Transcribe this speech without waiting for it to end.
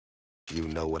You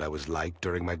know what I was like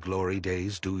during my glory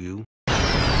days, do you?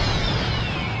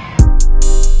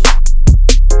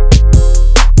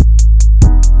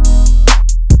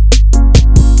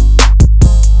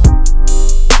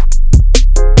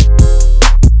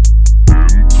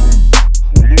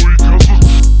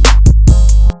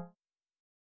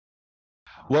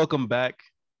 Welcome back,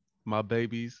 my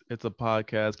babies. It's a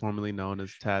podcast formerly known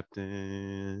as Tapped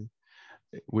In.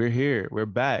 We're here. We're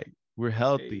back. We're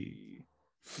healthy.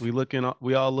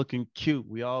 We all looking cute.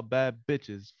 We all bad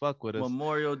bitches. Fuck with us.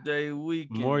 Memorial Day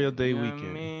Memorial weekend. Day You know weekend. what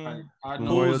I mean? I know.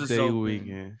 Memorial Pools is Day open.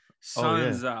 weekend. Oh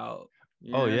yeah. Sun's out.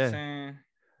 You Oh know what yeah. I'm saying?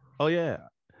 Oh yeah.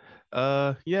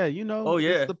 Yeah, Oh this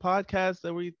yeah. is the podcast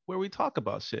that where we talk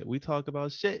about shit. We talk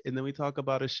about shit and then we talk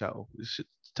about a show.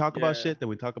 Talk about Yeah. shit, then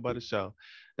we talk about a show.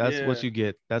 That's what Yeah. you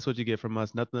get. That's what you get from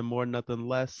us. Nothing more, nothing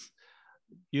less.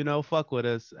 Fuck with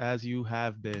us as you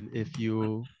have been, if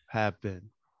you have been.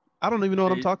 I don't even know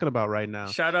what I'm Hey, talking about right now.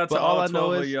 shout out But to all all I know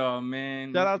 12 of is y'all,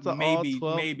 man. shout out to all Maybe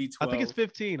 12. maybe I 12. think it's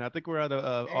 15. I think we're at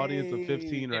a audience of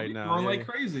 15 Hey, right We now. growing Yeah. like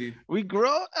crazy. We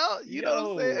grow out, you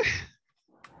know what I'm saying? Yo.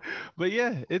 But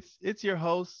yeah, it's your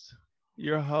host,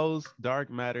 Dark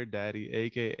Matter Daddy,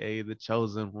 aka the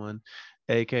chosen one,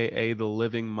 aka the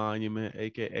living monument,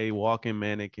 aka walking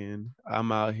mannequin.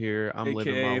 I'm out here, I'm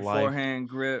living my AKA life. forehand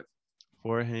grip.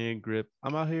 Forehand grip.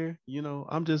 I'm out here,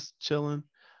 I'm just chilling.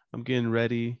 I'm getting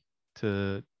ready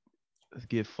to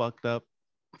get fucked up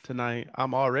tonight.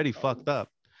 I'm already fucked up.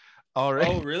 Already.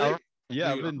 Oh, really? Yeah,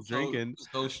 I've Dude, been I'm drinking.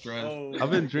 so stressed. Oh I've my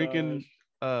been drinking. gosh.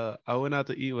 I went out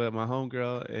to eat with my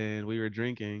homegirl and we were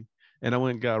drinking, and I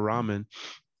went and got ramen,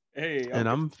 Hey, and okay.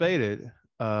 I'm faded.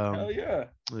 Hell yeah.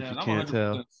 If Man, you I'm can't 100%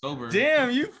 tell. sober.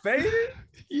 Damn, you faded?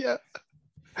 Yeah.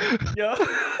 Yo.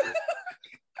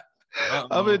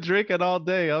 I've been drinking all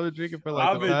day. I've been drinking for like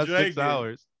I've the been past 6 drinking.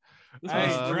 hours. This I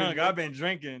was ain't Uh, drunk. I've been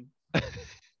drinking.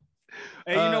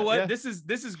 Hey, you know what? Yeah. This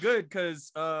is good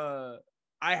because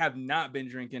I have not been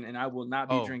drinking and I will not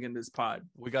be Oh. drinking this pod.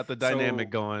 We got the dynamic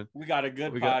So, going. We got a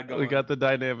good We pod got going. we got the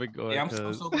dynamic going. Yeah, I'm so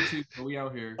 'cause- sober too. So we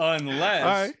out here. Unless All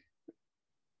right.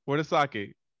 Where the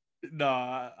sake?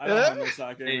 nah, I don't have no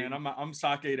sake, Hey. man. I'm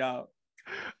sake'd out.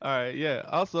 All right, yeah.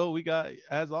 Also, we got,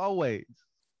 as always,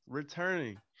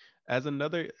 returning as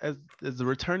the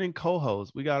returning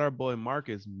co-host. We got our boy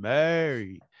Marcus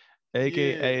Mary,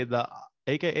 aka Yeah. the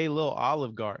aka Little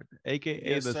Olive Garden, aka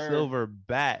Yes, the sir. Silver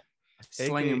Bat,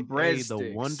 Slinging aka the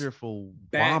breadsticks. wonderful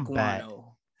Bat Wombat.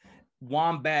 guano.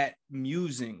 Wombat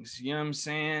musings. You know what I'm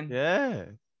saying? Yeah,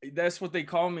 That's what they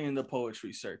call me in the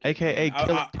poetry circuit. aka man.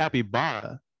 Killer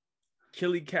Capybara,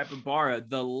 Kili capybara,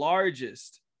 the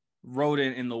largest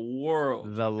rodent in the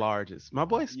world. the largest. My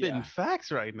boy spitting Yeah.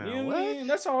 facts right now. You know What? what I mean?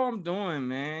 That's all I'm doing,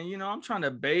 man. I'm trying to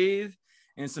bathe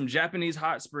in some Japanese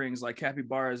hot springs like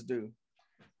capybaras do.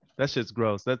 That shit's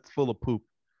gross. That's full of poop.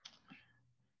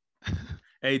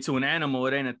 Hey, to an animal,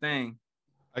 it ain't a thing.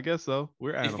 I guess so.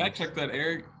 We're Hey, animals. fact check that,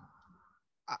 Eric.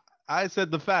 I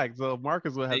said the fact, so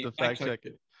Marcus will have Hey, to fact fact check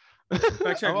it.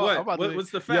 Fact check what?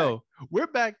 What's the fact? Yo, we're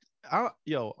back. I'm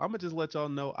gonna just let y'all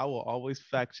know I will always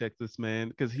fact check this man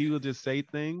because he will just say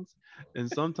things, and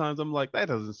sometimes I'm like, that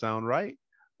doesn't sound right.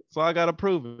 So I gotta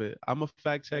prove it. I'm a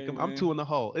fact check him. Hey, I'm man. 2 in the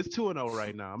hole. It's 2-0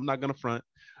 right now. I'm not gonna front.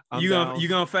 I'm You down.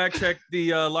 gonna fact check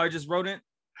the largest rodent?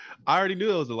 I already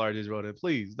knew it was the largest rodent.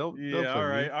 Please don't. Yeah, don't all flip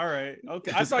right, me. all right.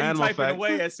 Okay. I Just saw you animal typing facts.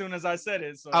 away as soon as I said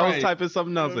it. So I was Right. typing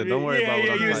something else. In. Don't worry about what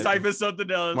I'm you was typing. typing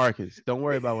something else. Marcus, don't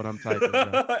worry about what I'm typing.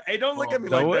 Bro. Hey, don't look at me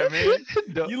Don't like worry. that,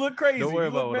 man. Don't- You look crazy. don't worry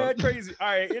You look about what I'm- mad crazy. All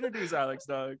right, introduce Alex,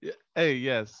 dog. Hey,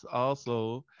 yes.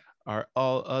 Also, our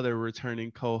all other returning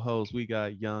co-hosts, we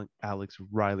got young Alex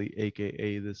Riley,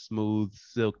 aka the Smooth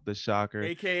Silk, the Shocker,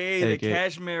 AKA the AKA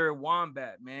cashmere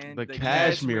wombat, man. The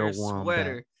cashmere wombat.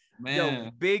 sweater. Yo,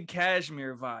 Man, big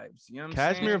cashmere vibes. You know what I'm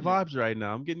Cashmere saying? vibes right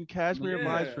now. I'm getting cashmere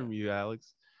vibes Yeah. from you,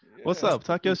 Alex. What's Yeah. up?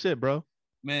 Talk your shit, bro.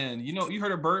 man, you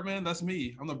heard of Birdman? That's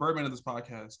me. I'm the Birdman of this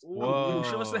podcast. Ooh,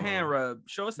 show us the hand Whoa. rub.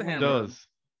 Show us the hand Does. rub.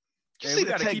 You Hey, see we the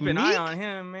gotta keep an eye technique? on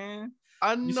him, man.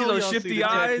 I You see know those y'all shifty the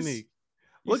eyes? technique.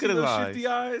 You Look see at his those eyes. shifty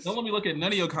eyes? Don't let me look at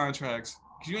none of your contracts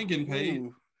because you ain't getting paid.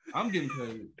 Ooh. I'm getting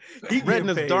paid. He getting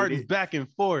Retina's paid. darting back and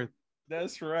forth.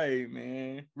 That's right,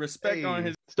 man. Respect on Hey,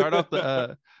 his start off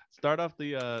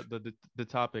the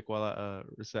topic while I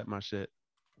reset my shit.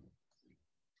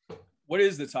 What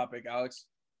is the topic, Alex?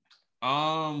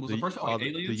 Was the first one all like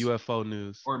aliens the UFO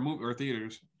news. or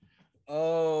theaters?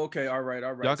 Oh, okay. All right.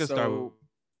 Y'all can start So,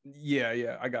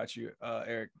 yeah, I got you,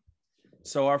 Eric.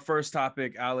 So our first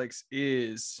topic, Alex,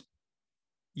 is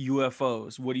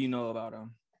UFOs. What do you know about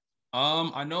them?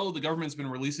 I know the government's been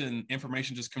releasing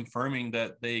information just confirming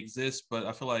that they exist, but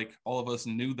I feel like all of us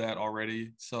knew that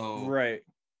already. So Right.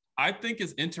 I think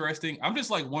it's interesting. I'm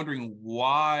just like wondering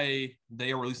why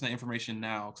they are releasing that information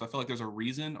now, because I feel like there's a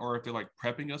reason, or if they're like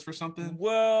prepping us for something.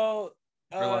 Well,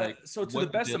 Or like, so to what the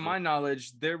the best deal of my is.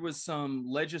 knowledge, there was some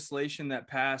legislation that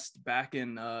passed back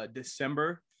in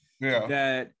December Yeah.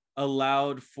 that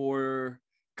allowed for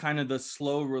kind of the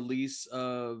slow release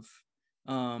of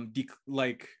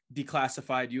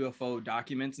declassified UFO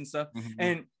documents and stuff. Mhm.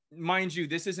 And mind you,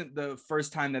 this isn't the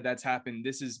first time that that's happened.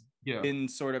 This has Yeah. been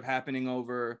sort of happening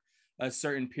over a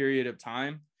certain period of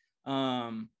time.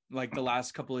 Like the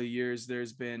last couple of years,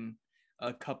 there's been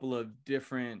a couple of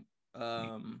different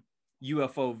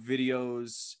UFO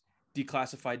videos,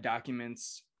 declassified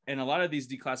documents, and a lot of these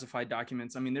declassified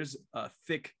documents, I mean, there's a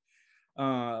thick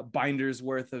binders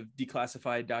worth of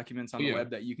declassified documents on the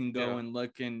web that you can go and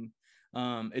look, and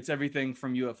it's everything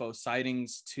from UFO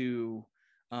sightings to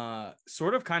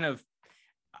sort of kind of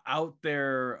out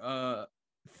there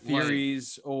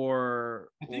theories I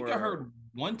think I heard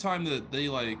one time that they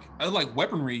like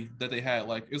weaponry that they had,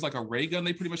 like it was like a ray gun.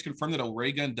 They pretty much confirmed that a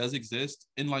ray gun does exist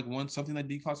in like something that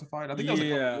declassified. I think that was a couple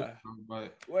years ago,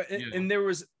 but and there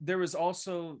was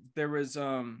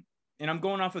and I'm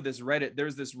going off of this Reddit.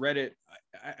 There's this Reddit.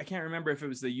 I can't remember if it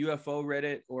was the UFO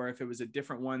Reddit or if it was a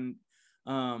different one.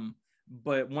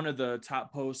 But one of the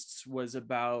top posts was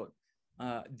about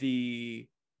the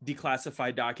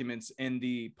declassified documents, and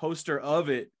the poster of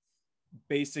it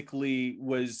basically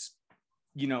was,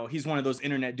 you know, he's one of those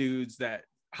internet dudes that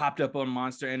hopped up on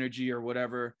Monster Energy or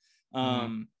whatever,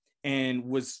 and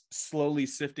was slowly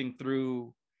sifting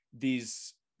through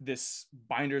this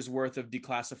binder's worth of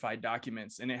declassified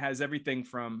documents, and it has everything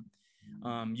from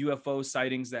UFO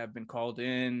sightings that have been called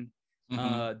in.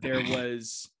 There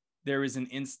is an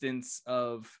instance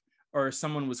of, or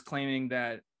someone was claiming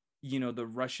that, you know, the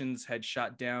Russians had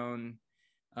shot down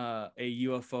a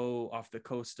UFO off the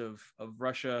coast of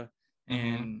Russia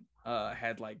and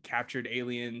had like captured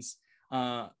aliens.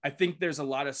 I think there's a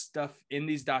lot of stuff in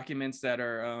these documents that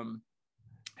are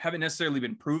haven't necessarily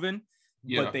been proven,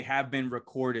 but they have been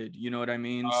recorded. You know what I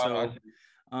mean? So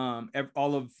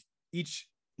all of each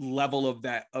level of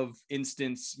that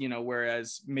instance, you know,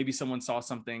 whereas maybe someone saw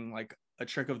something like a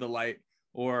trick of the light,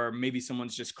 or maybe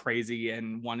someone's just crazy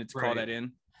and wanted to call that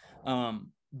in.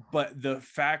 But the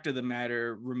fact of the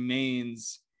matter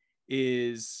remains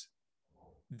is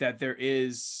that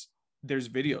there's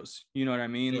videos, you know what I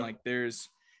mean? Like there's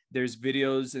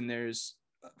videos, and there's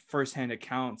firsthand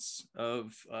accounts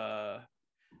of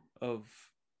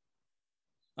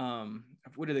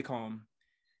what do they call them?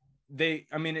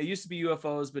 I mean, it used to be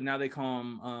UFOs, but now they call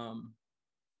them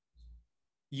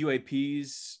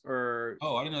UAPs, or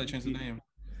I didn't know they changed the name.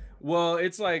 Well,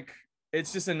 it's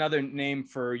just another name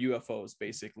for UFOs,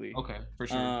 basically. Okay, for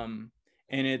sure. And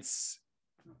it's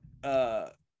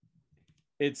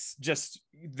just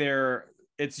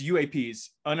it's UAPs,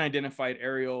 unidentified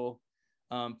aerial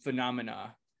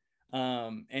phenomena.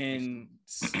 And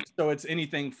so it's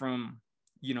anything from,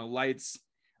 you know, lights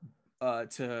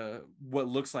to what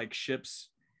looks like ships,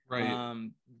 right?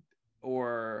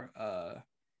 Or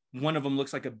one of them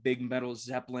looks like a big metal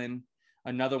zeppelin.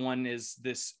 Another one is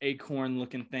this acorn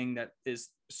looking thing that is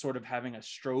sort of having a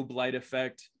strobe light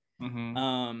effect.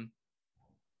 And,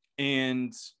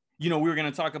 you know, we were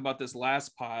going to talk about this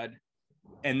last pod,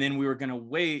 and then we were going to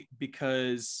wait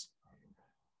because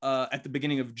at the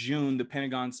beginning of June, the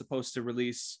Pentagon's supposed to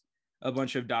release a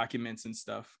bunch of documents and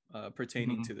stuff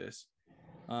pertaining to this.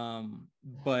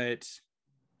 But,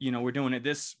 you know,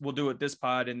 we'll do it this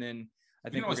pod, and then I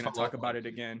think we're going to talk about it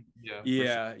again.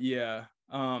 Yeah.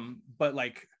 But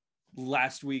like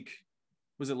last week,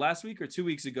 was it last week or 2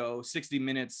 weeks ago, 60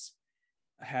 Minutes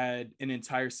had an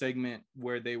entire segment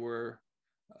where they were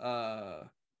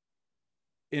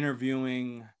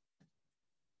interviewing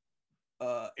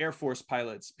Air Force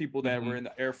pilots, people that were in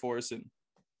the Air Force. And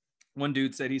one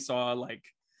dude said he saw like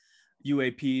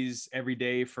UAPs every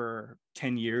day for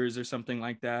 10 years or something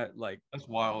like that. Like, that's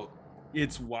wild.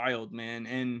 It's wild, man.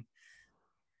 And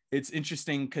it's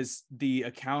interesting because the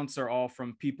accounts are all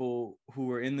from people who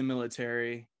were in the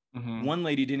military. One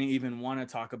lady didn't even want to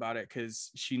talk about it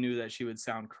because she knew that she would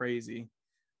sound crazy.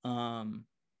 And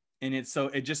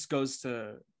it just goes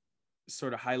to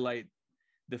sort of highlight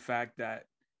the fact that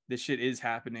this shit is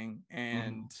happening,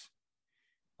 and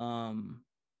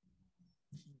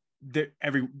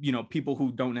people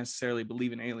who don't necessarily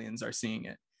believe in aliens are seeing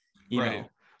it. You know,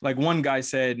 like one guy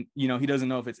said, you know, he doesn't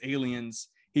know if it's aliens.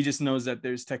 He just knows that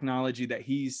there's technology that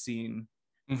he's seen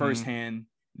firsthand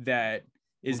that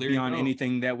is beyond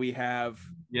anything that we have,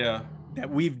 that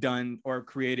we've done or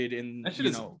created in, that shit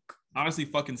is honestly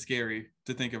fucking scary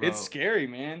to think about. It's scary,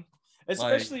 man.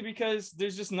 Especially because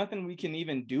there's just nothing we can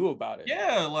even do about it.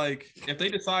 Yeah, like if they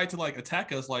decide to like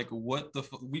attack us, like what the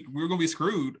we're gonna be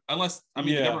screwed. Unless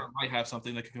the government might have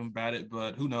something that can combat it,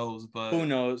 but who knows? But who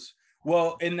knows?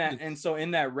 Well, in that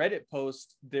Reddit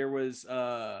post, there was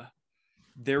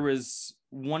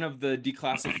one of the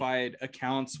declassified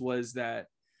accounts was that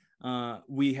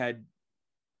we had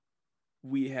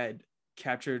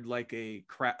captured like a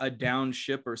down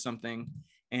ship or something,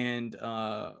 and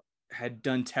had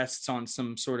done tests on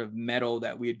some sort of metal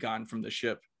that we had gotten from the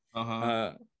ship.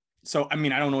 So I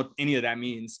mean, I don't know what any of that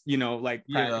means, like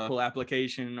practical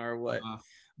application or what,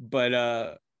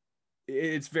 but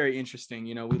it's very interesting.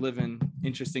 We live in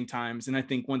interesting times, and I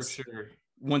think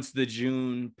once the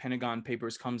June Pentagon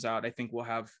Papers comes out, I think we'll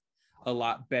have a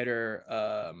lot better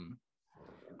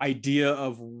idea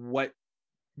of what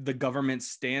the government's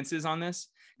stance is on this.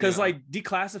 Because like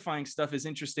declassifying stuff is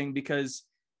interesting because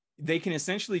they can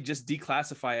essentially just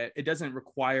declassify it. It doesn't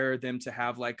require them to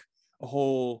have like a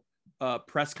whole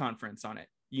press conference on it.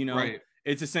 Right.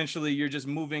 It's essentially you're just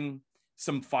moving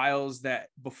some files that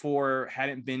before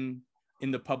hadn't been in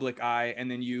the public eye,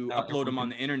 and then you upload them on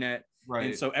the internet. Right.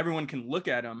 And so everyone can look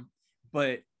at them,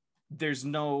 but there's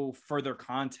no further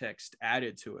context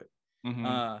added to it.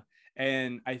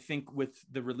 And I think with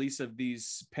the release of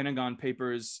these Pentagon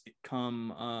Papers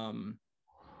come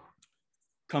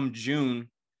June,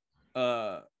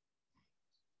 I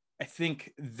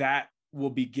think that will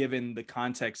be given the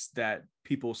context that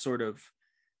people sort of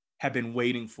have been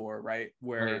waiting for, right?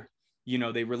 Where,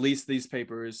 they release these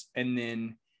papers and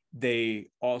then they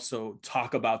also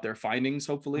talk about their findings,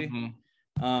 hopefully.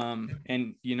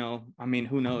 And, I mean,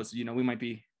 who knows, we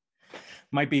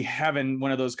might be having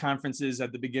one of those conferences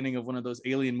at the beginning of one of those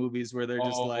alien movies where they're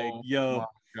just like, yo,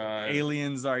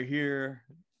 aliens are here.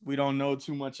 We don't know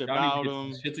too much about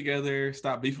them. Shit together.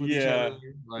 Stop beefing with each other.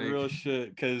 Like, real shit.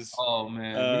 Because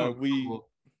we're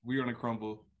gonna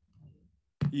crumble.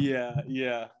 Yeah.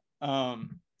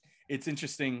 It's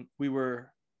interesting. We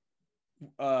were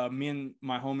me and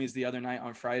my homies the other night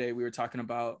on Friday. We were talking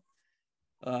about.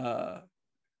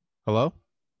 Hello.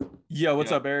 Yeah.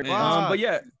 What's up, Eric? But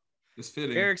yeah. It's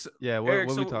fitting. Eric's. Yeah. Eric,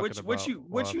 what we talking about?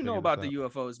 What you know about the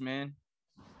UFOs, man?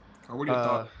 What are your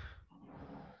thoughts?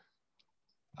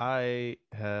 I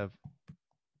have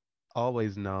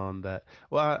always known that.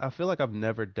 Well, I feel like I've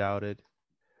never doubted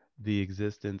the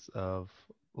existence of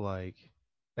like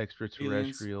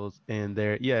extraterrestrials and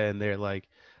their like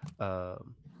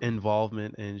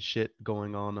involvement and shit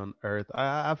going on Earth.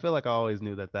 I feel like I always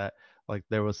knew that like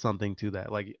there was something to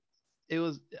that. Like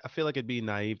I feel like it'd be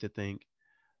naive to think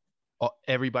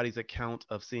everybody's account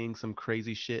of seeing some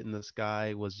crazy shit in the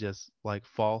sky was just like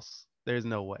false. There's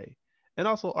no way. And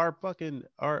also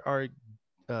our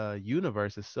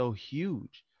universe is so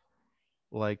huge.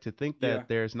 Like to think that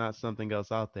there's not something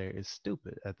else out there is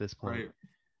stupid at this point. Right.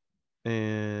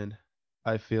 And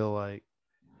I feel like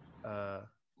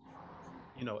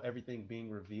everything being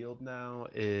revealed now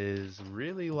is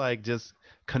really like just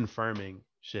confirming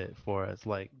shit for us.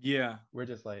 Like we're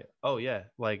just like, oh yeah,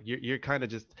 like you're kind of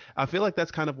just, I feel like that's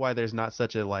kind of why there's not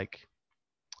such a like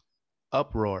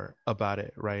uproar about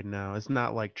it right now. It's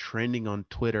not like trending on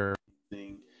Twitter or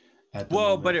anything at the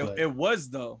moment, but it was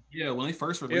though. Yeah, when they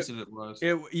first released it was.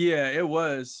 It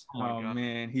was. Oh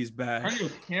man, he's back. Turn your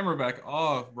camera back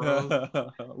off, bro.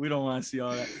 We don't want to see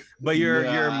all that. But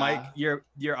your mic,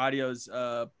 your audio's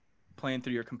playing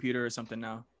through your computer or something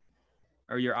now.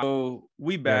 Or your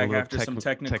we back after some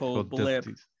technical blip.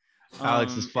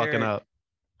 Alex is fucking up.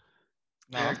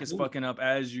 Eric is fucking up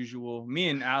as usual. Me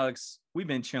and Alex, we've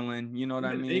been chilling. You know what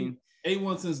I mean?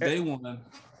 A1 since day one.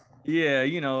 Yeah,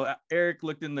 Eric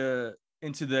looked into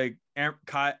the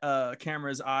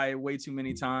camera's eye way too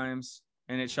many times,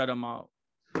 and it shut him out.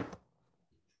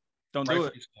 Don't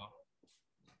do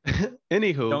it.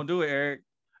 Anywho, don't do it, Eric.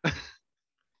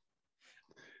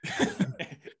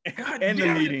 End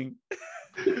the meeting.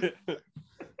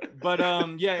 But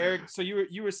Eric. So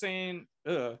you were saying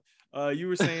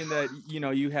that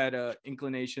you had an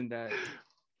inclination that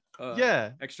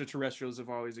extraterrestrials have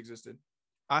always existed.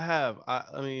 I have.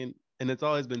 I mean, and it's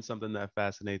always been something that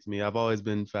fascinates me. I've always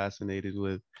been fascinated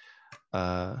with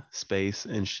space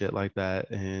and shit like that,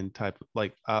 and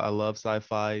I love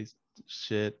sci-fi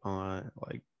shit on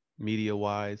like media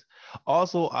wise.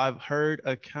 Also, I've heard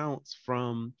accounts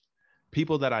from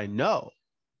people that I know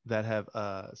that have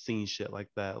seen shit like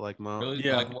that. Like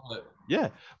like what? Yeah,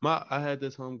 I had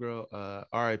this homegirl,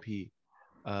 R.I.P.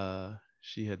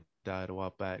 She had died a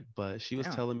while back, but she was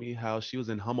telling me how she was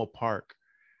in Hummel Park,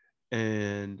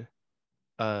 and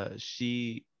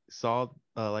she saw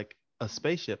like a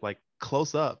spaceship like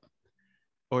close up,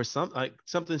 or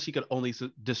something she could only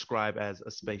describe as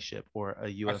a spaceship or a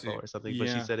UFO or something. But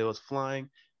she said it was flying,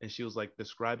 and she was like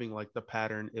describing like the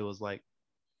pattern it was like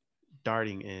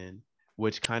darting in,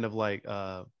 which kind of like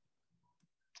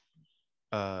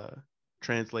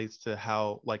translates to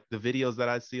how like the videos that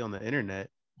I see on the internet.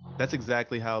 That's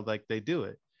exactly how like they do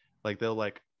it. Like they'll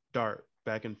like dart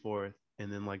back and forth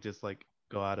and then like just like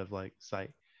go out of like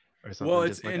sight or something. Well,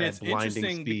 just, like, it's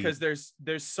interesting speed. because there's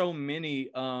so many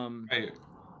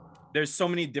there's so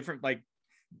many different like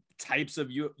types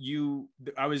of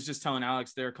I was just telling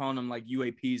Alex they're calling them like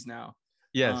UAPs now.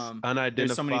 Yes,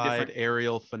 unidentified so different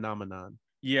aerial phenomenon.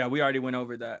 Yeah, we already went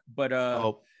over that, but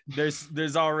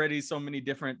there's already so many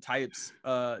different types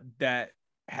that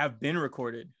have been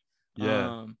recorded.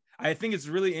 Yeah. I think it's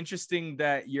really interesting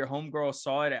that your homegirl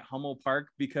saw it at Hummel Park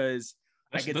because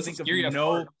I could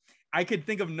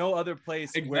think of no other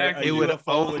place where it would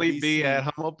only be at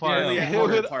Hummel Park. Yeah, it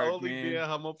would only be at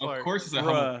Hummel Park. Of course, it's at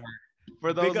Hummel Park.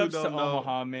 For those who don't know,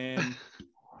 Omaha, man.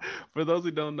 For those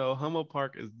who don't know, Hummel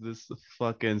Park is this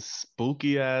fucking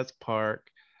spooky ass park.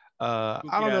 I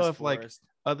don't know if forest.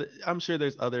 I'm sure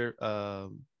there's other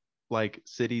like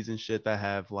cities and shit that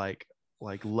have like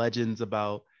legends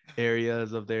about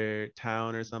areas of their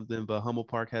town or something, but Hummel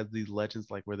Park has these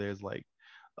legends like where there's like,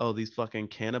 oh, these fucking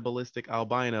cannibalistic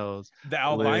albinos. The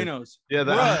albinos.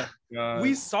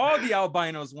 We saw the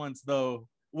albinos once though.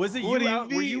 Was it you?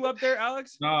 Were you up there,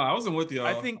 Alex? No, I wasn't with you.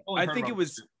 I think it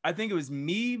was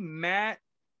me, Matt,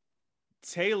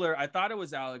 Taylor. I thought it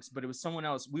was Alex, but it was someone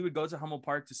else. We would go to Hummel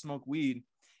Park to smoke weed.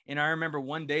 And I remember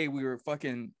one day we were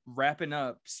fucking wrapping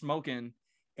up smoking,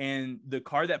 and the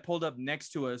car that pulled up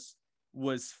next to us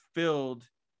was filled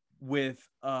with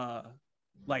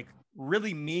like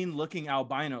really mean looking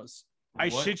albinos. I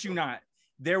shit you not.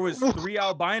 There was 3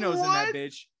 albinos in that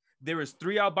bitch. There was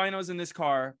 3 albinos in this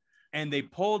car, and they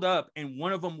pulled up, and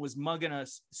one of them was mugging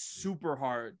us super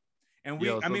hard. And we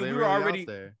were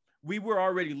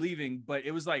already leaving, but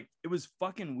it was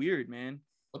fucking weird, man.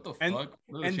 What the fuck?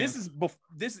 And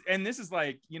this is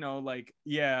like, you know, like,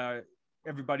 yeah,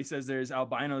 everybody says there's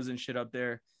albinos and shit up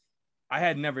there. I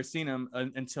had never seen them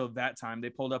until that time. They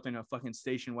pulled up in a fucking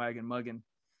station wagon mugging.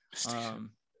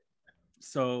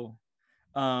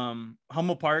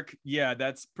 Hummel Park, yeah,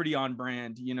 that's pretty on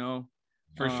brand, you know.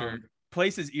 For sure.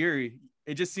 Place is eerie.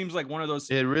 It just seems like one of those.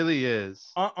 It really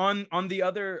is. On the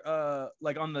other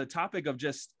like on the topic of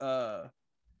just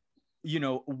you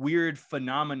know, weird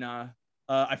phenomena.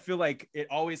 I feel like it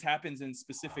always happens in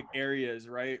specific areas,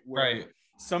 right? Where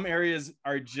some areas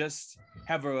are just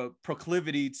have a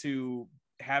proclivity to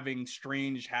having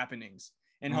strange happenings.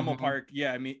 In Hummel Park,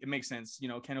 yeah, I mean, it makes sense. You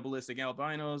know, cannibalistic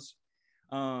albinos.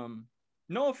 No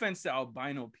offense to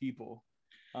albino people.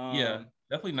 Yeah,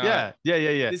 definitely not.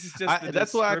 Yeah. This is just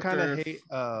that's why I kind of hate.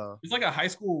 It's like a high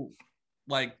school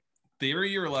like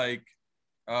theory or like.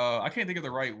 I can't think of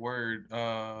the right word.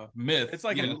 Myth. It's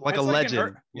like a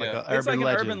legend. It's like an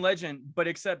urban legend, but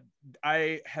except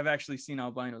I have actually seen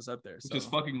albinos up there. Which is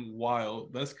fucking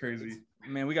wild. That's crazy.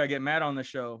 Man, we gotta get Matt on the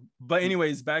show. But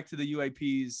anyways, back to the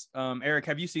UAPs. Eric,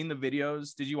 have you seen the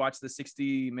videos? Did you watch the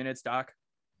 60 Minutes doc?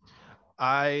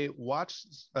 I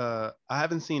watched. I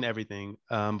haven't seen everything,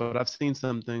 but I've seen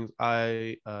some things.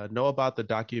 I know about the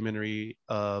documentary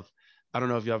of. I don't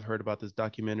know if y'all have heard about this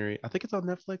documentary. I think it's on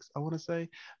Netflix, I want to say,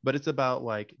 but it's about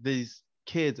like these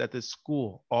kids at this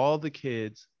school. All the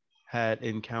kids had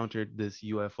encountered this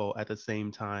UFO at the same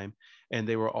time, and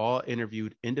they were all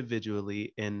interviewed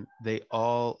individually, and they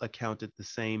all accounted the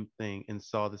same thing and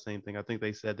saw the same thing. I think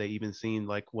they said they even seen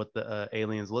like what the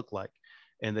aliens look like,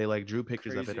 and they like drew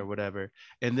pictures of it or whatever.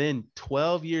 And then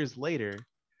 12 years later,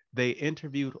 they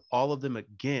interviewed all of them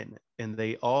again, and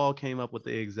they all came up with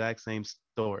the exact same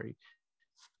story.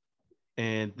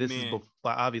 And this is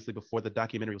obviously before the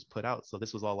documentary was put out. So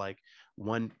this was all like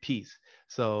one piece.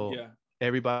 So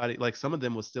everybody, like some of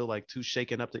them was still like too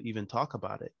shaken up to even talk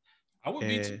about it. I would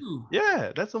be too.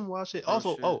 Yeah, that's some wild shit.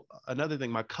 Also, another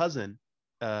thing, my cousin,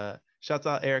 shouts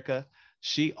out Erica.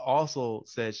 She also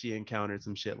said she encountered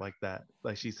some shit like that.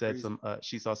 Like she said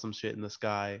she saw some shit in the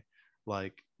sky,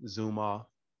 like zoom off.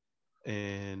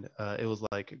 And it was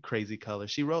like crazy color.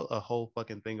 She wrote a whole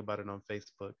fucking thing about it on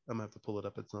Facebook. I'm gonna have to pull it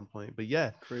up at some point. But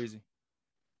yeah, crazy,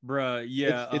 bruh.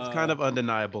 Yeah, it's kind of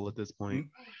undeniable at this point.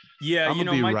 Yeah, I'm gonna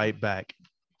be right back.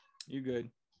 You good?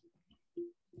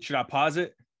 Should I pause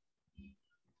it?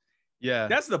 Yeah,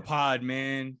 that's the pod,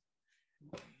 man.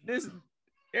 This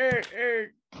Eric.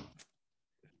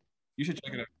 You should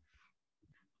check it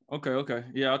out. Okay.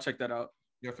 Yeah, I'll check that out.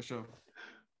 Yeah, for sure.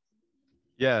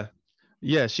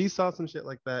 Yeah, she saw some shit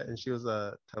like that, and she was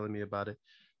telling me about it.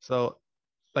 So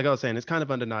like I was saying, it's kind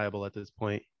of undeniable at this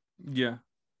point. Yeah.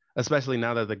 Especially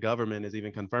now that the government is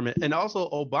even confirming, and also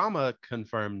Obama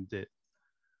confirmed it.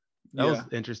 That was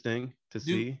interesting to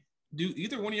see. Do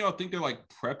either one of y'all think they're like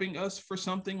prepping us for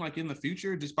something like in the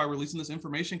future just by releasing this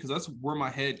information? Because that's where my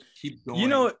head keeps going. You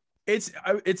know, it's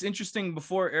interesting.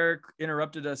 Before Eric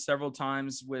interrupted us several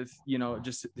times with, you know,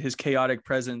 just his chaotic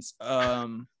presence.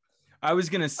 I was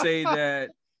gonna say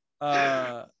that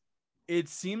it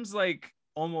seems like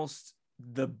almost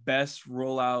the best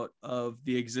rollout of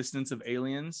the existence of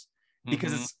aliens,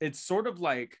 because it's sort of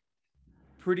like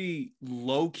pretty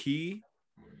low key.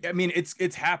 I mean,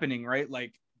 it's happening, right?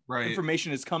 Like,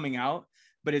 information is coming out,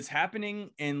 but it's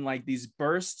happening in like these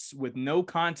bursts with no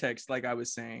context, like I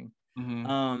was saying.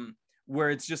 Where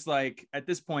it's just like, at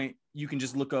this point you can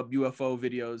just look up UFO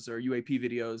videos or UAP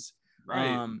videos,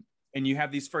 and you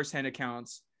have these firsthand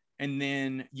accounts, and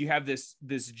then you have this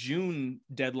June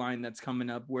deadline that's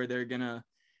coming up where they're gonna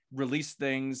release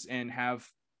things and have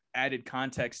added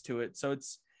context to it. So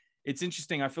it's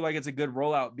interesting. I feel like it's a good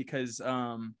rollout because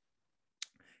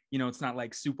you know, it's not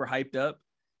like super hyped up,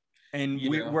 and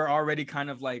we're already kind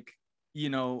of like, you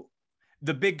know,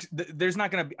 there's not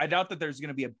gonna be, I doubt that there's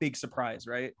gonna be a big surprise,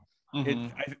 right?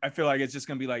 I feel like it's just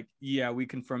gonna be like, yeah, we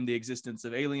confirmed the existence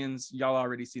of aliens, y'all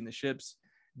already seen the ships,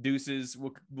 deuces,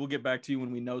 we'll get back to you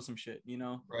when we know some shit, you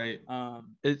know?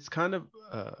 It's kind of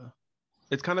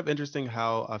interesting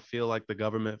how I feel like the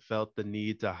government felt the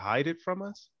need to hide it from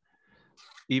us,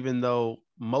 even though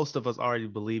most of us already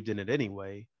believed in it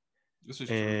anyway. This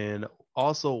is and true.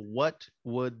 Also, what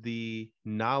would the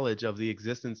knowledge of the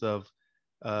existence of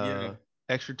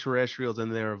extraterrestrials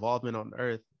and their involvement on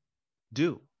Earth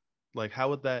do? Like, how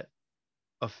would that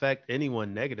affect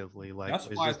anyone negatively? Like, it's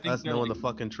just us knowing the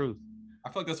fucking truth. I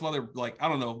feel like that's why they're like, I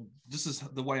don't know, this is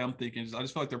the way I'm thinking. I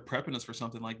just feel like they're prepping us for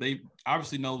something. Like, they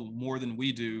obviously know more than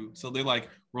we do, so they're like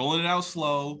rolling it out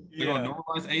slow. They're gonna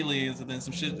normalize aliens, and then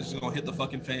some shit is gonna hit the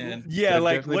fucking fan. They're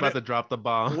like, what about to drop the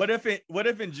bomb? What if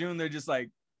in June they're just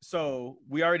like, so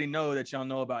we already know that y'all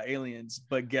know about aliens,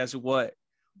 but guess what?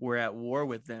 We're at war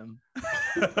with them,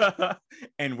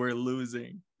 and we're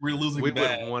losing. We're losing. We would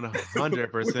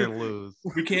 100% lose.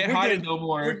 We can't hide it no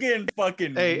more. We're getting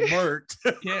fucking murked.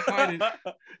 Can't hide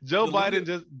it. Joe Biden's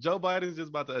just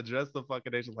about to address the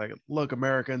fucking nation like, look,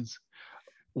 Americans,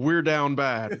 we're down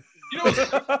bad. You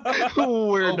know,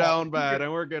 we're down bad,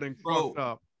 and we're getting fucked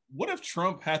up. What if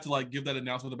Trump had to like give that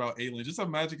announcement about aliens? Just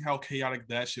imagine how chaotic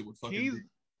that shit would fucking be.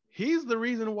 He's the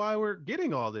reason why we're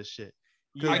getting all this shit.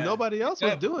 Because nobody else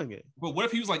was doing it. But what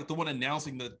if he was like the one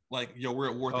announcing that, like, yo, we're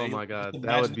at war? Oh my god,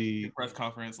 that would be press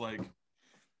conference. Like,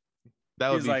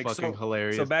 that would be like, fucking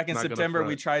hilarious. So back in September,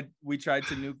 we tried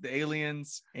to nuke the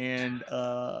aliens, and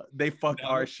they fucked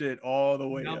our shit all the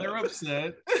way. Now they're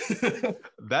upset.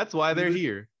 That's why they're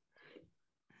here.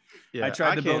 Yeah, I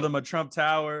tried to build them a Trump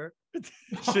Tower.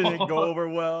 Shit didn't go over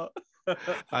well.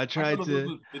 I tried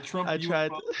to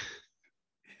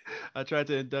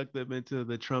induct them into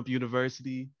the Trump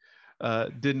University.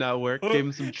 Did not work. Gave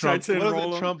him some Trump.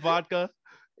 Trump vodka.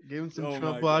 Gave him some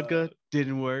Trump vodka. God.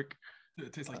 Didn't work.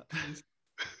 It tastes like peas.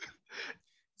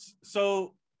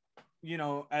 So, you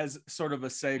know, as sort of a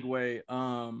segue,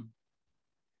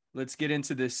 let's get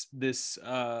into this.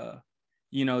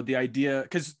 You know, the idea,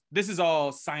 because this is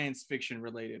all science fiction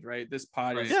related, right? This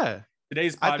pod is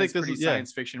today's pod is pretty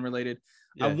science fiction related.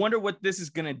 Yeah. I wonder what this is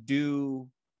gonna do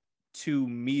to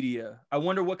media. I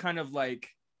wonder what kind of like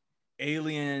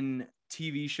alien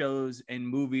TV shows and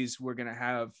movies we're gonna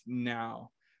have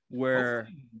now, where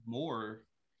more.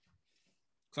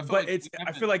 But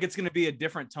I feel like it's gonna be a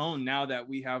different tone now that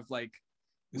we have like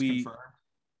confirmed.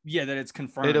 Yeah, that it's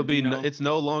confirmed. It'll be it's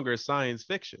no longer science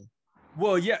fiction.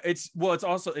 Well, yeah, it's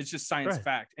just science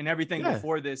fact, and everything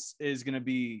before this is gonna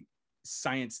be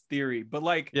science theory. But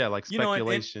like, like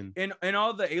speculation. You know, in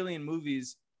all the alien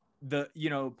movies, one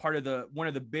of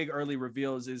the big early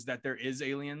reveals is that there is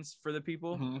aliens for the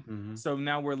people. Mm-hmm. So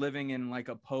now we're living in like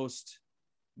a post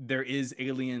there is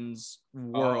aliens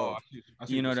world. I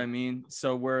see you know what I mean?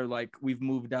 So we're like, we've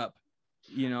moved up,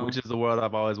 you know, which is the world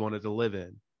I've always wanted to live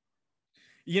in.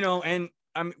 You know, and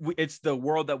it's the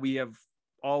world that we have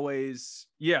always,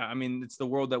 it's the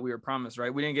world that we were promised,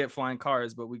 right? We didn't get flying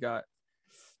cars, but we got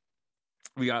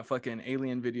fucking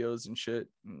alien videos and shit.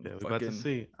 Yeah, we're about to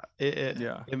see.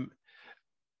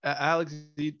 Alex,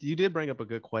 you did bring up a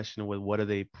good question with what are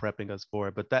they prepping us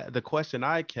for? But the question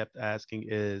I kept asking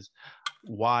is,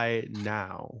 why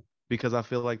now? Because I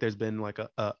feel like there's been like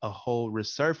a whole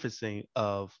resurfacing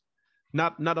of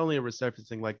not only a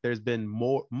resurfacing, like there's been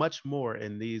much more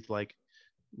in these like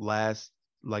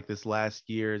these last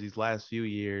few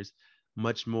years,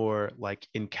 much more like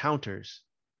encounters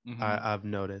I've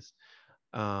noticed.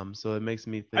 So it makes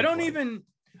me think. I don't even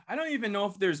know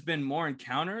if there's been more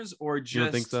encounters or just you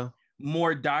don't think so?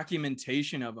 more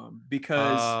documentation of them,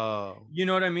 because you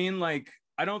know what I mean? Like,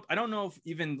 I don't know if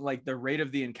even like the rate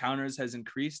of the encounters has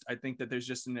increased. I think that there's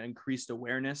just an increased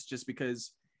awareness just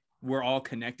because we're all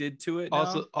connected to it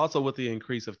now. Also with the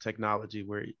increase of technology,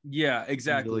 where yeah,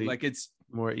 exactly. Like it's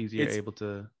easier able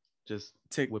to just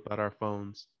whip out our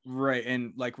phones, right,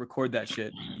 and like record that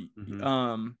shit.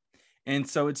 And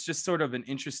so it's just sort of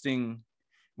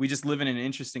we just live in an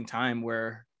interesting time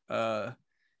where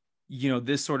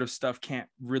this sort of stuff can't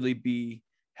really be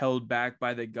held back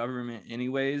by the government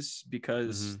anyways,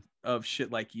 because of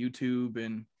shit like YouTube.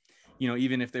 And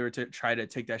even if they were to try to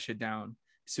take that shit down,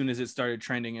 as soon as it started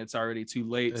trending, it's already too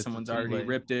late. Someone's already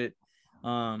ripped it.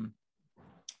 And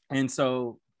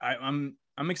so I'm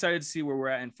excited to see where we're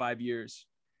at in 5 years,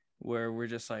 where we're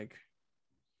just like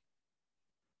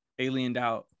aliened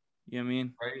out. You know what I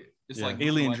mean? Right. It's like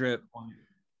alien drip.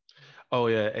 Oh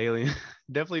yeah, alien.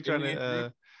 Definitely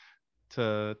trying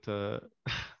to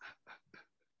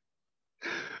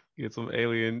get some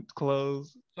alien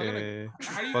clothes and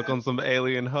fuck on some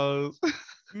alien hoes.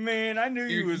 Man, I knew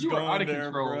you was going out of there,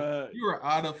 control. Bro. You were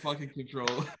out of fucking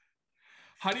control.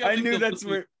 How do you? I knew that's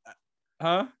where.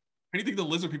 Huh? How do you think the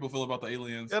lizard people feel about the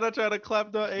aliens? And I try to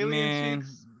clap the alien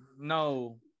cheeks.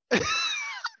 No.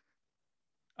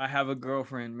 I have a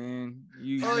girlfriend, man.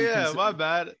 My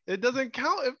bad. It doesn't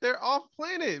count if they're off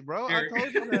planet, bro. I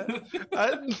told you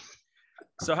that.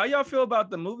 So how y'all feel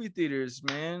about the movie theaters,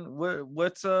 man?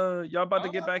 What's y'all about to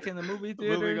get back in the movie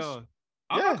theaters?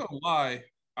 I'm not gonna lie.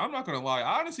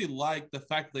 I honestly like the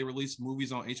fact that they release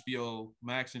movies on HBO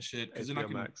Max and shit, because then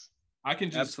I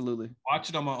can just absolutely watch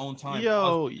it on my own time.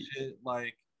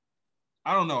 Like,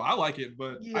 I don't know. I like it,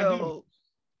 but I do.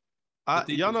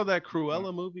 Y'all know that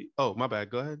Cruella movie? Oh, my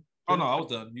bad. Go ahead. Oh no, I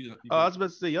was done. I was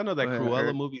about to say, y'all know that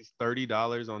Cruella movie's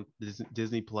 $30 on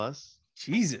Disney Plus.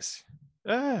 Jesus.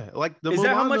 Yeah, like the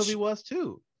Mulan movie was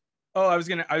too. Oh, I was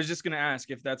just gonna ask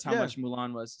if that's how much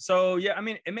Mulan was. So yeah, I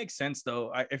mean, it makes sense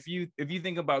though. If you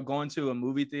think about going to a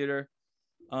movie theater,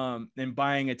 and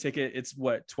buying a ticket, it's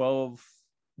what, $12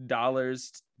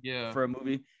 for a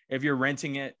movie. If you're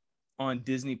renting it on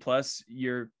Disney Plus,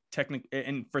 you're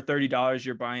and for $30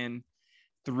 you're buying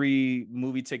 3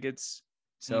 movie tickets.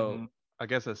 So I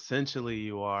guess essentially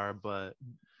you are, but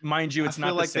mind you, it's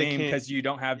not the same because you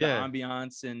don't have the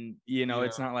ambiance, and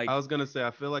it's not like, I was gonna say,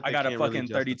 I feel like I got a fucking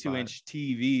 32-inch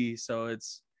TV, so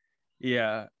it's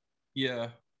yeah.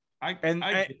 I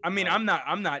mean, I'm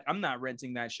not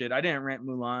renting that shit. I didn't rent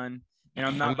Mulan, and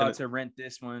I'm not about to rent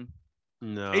this one.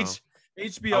 No,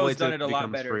 HBO's done it a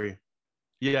lot better. Free.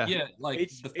 Yeah,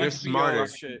 like they're smarter.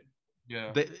 Shit.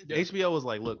 Yeah. HBO was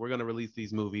like, look, we're going to release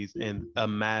these movies, and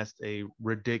amassed a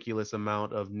ridiculous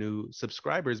amount of new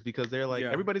subscribers, because they're like,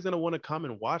 everybody's going to want to come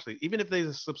and watch it. Even if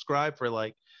they subscribe for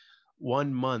like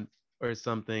 1 month or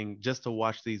something just to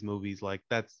watch these movies, like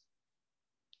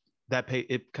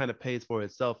it kind of pays for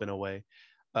itself in a way.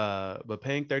 But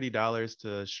paying $30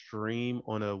 to stream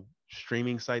on a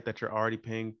streaming site that you're already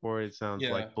paying for, it sounds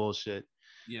like bullshit.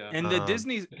 Yeah. And the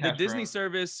Disney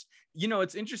service,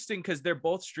 it's interesting because they're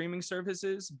both streaming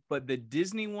services, but the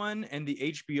Disney one and the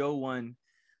HBO one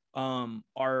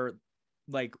are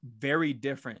like very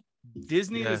different.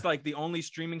 Disney is like the only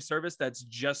streaming service that's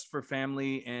just for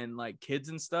family and like kids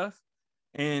and stuff.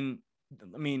 And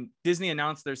I mean, Disney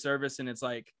announced their service, and it's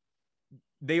like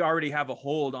they already have a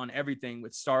hold on everything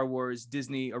with Star Wars,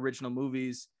 Disney original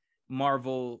movies,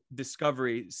 Marvel,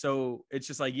 Discovery. So it's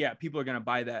just like, people are going to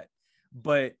buy that.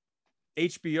 But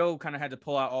HBO kind of had to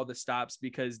pull out all the stops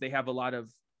because they have a lot of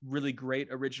really great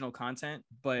original content,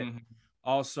 but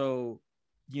also,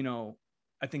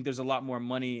 I think there's a lot more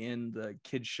money in the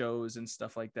kids shows and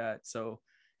stuff like that. So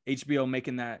HBO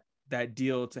making that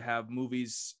deal to have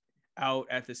movies out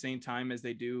at the same time as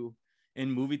they do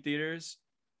in movie theaters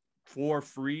for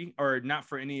free, or not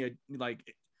for any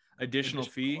like additional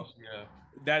fee.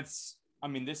 That's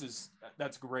great. This is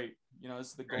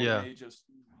the golden age of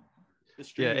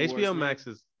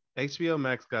HBO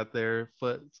Max got their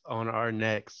foot on our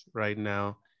necks right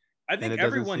now. I think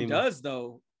everyone does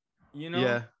though.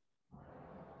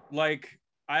 Like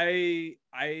I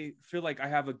feel like I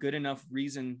have a good enough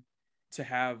reason to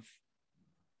have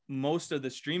most of the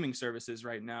streaming services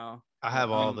right now. I have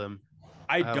all of them.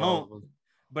 I don't,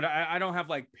 but I don't have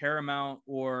like Paramount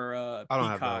or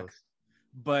Peacock.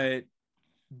 But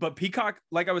Peacock,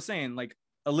 like I was saying, like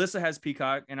Alyssa has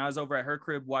Peacock, and I was over at her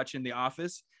crib watching The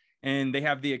Office, and they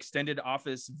have the extended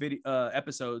Office video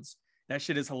episodes. That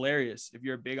shit is hilarious. If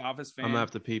you're a big Office fan, I'm gonna have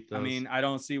to peep those. I mean, I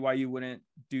don't see why you wouldn't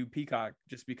do Peacock,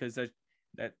 just because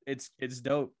that it's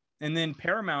dope. And then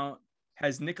Paramount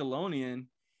has Nickelodeon,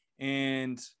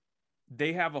 and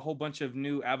they have a whole bunch of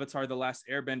new Avatar: The Last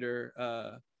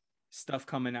Airbender stuff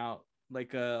coming out,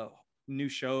 like new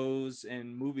shows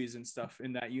and movies and stuff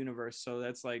in that universe. So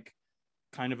that's like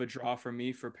kind of a draw for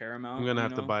me for Paramount. I'm gonna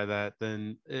have to buy that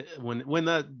then. When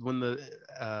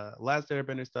the Last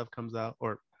Airbender stuff comes out,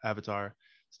 or Avatar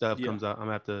stuff comes out, I'm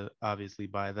gonna have to obviously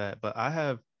buy that. But I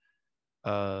have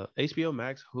HBO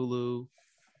Max, Hulu,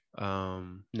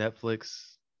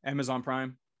 Netflix, Amazon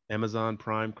Prime,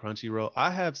 Crunchyroll.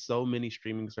 I have so many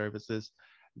streaming services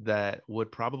that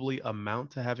would probably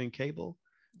amount to having cable.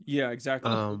 Yeah,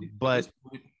 exactly. But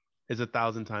it's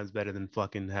 1,000 times better than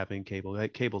fucking having cable.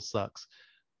 Like, cable sucks.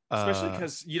 Especially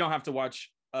because you don't have to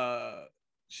watch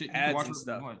shit, you ads can watch and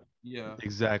stuff. Yeah,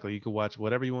 exactly. You can watch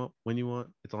whatever you want when you want.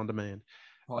 It's on demand.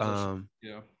 Yeah.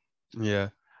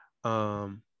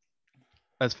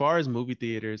 As far as movie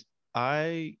theaters,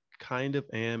 I kind of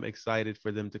am excited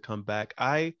for them to come back.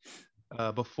 Okay,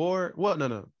 let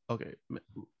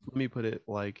me put it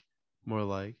like more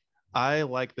like I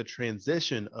like the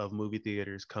transition of movie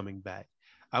theaters coming back.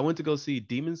 I went to go see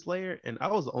Demon Slayer, and I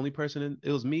was the only person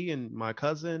it was me and my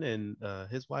cousin and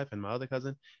his wife and my other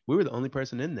cousin. We were the only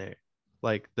person in there.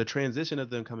 Like, the transition of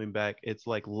them coming back, it's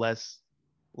like less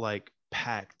like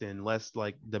packed and less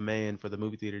like demand for the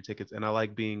movie theater tickets. And I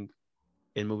like being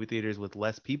in movie theaters with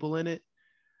less people in it.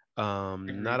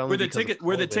 Not only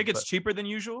were the tickets cheaper than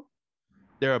usual?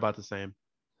 They're about the same.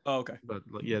 Oh, okay.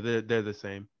 But yeah, they're the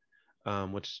same.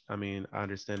 Which, I mean,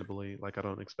 understandably, like, I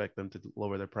don't expect them to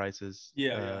lower their prices.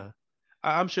 Yeah.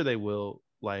 I'm sure they will.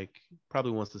 Like,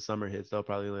 probably once the summer hits, they'll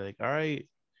probably like, all right,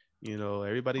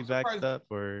 everybody vaxxed up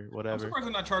or whatever. I'm surprised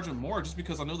they're not charging more, just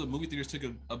because I know the movie theaters took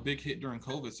a big hit during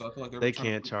COVID, so I feel like they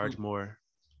can't charge more.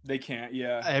 They can't.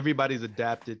 Yeah. Everybody's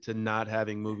adapted to not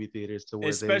having movie theaters to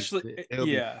where they'll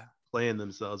be playing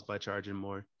themselves by charging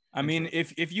more. I mean,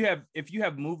 if you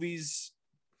have movies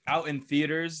out in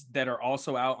theaters that are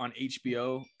also out on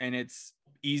HBO, and it's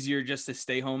easier just to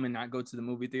stay home and not go to the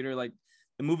movie theater, like,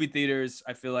 the movie theaters,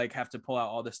 I feel like, have to pull out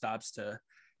all the stops to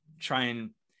try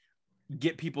and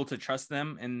get people to trust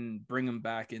them and bring them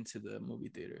back into the movie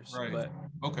theaters. Right. But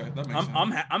okay, that makes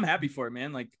sense. I'm happy for it,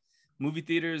 man. Like, movie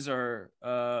theaters are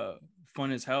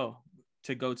fun as hell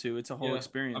to go to. It's a whole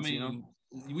experience. I mean,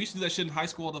 we used to do that shit in high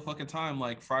school all the fucking time,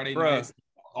 like Friday Bruh, nights.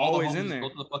 Always in there. Go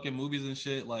to the fucking movies and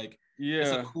shit. Like, yeah, it's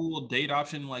a cool date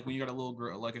option. Like, when you got a little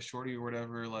girl, like a shorty or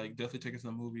whatever, like, definitely take us to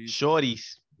the movies.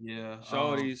 Shorties. Yeah.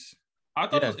 Shorties. I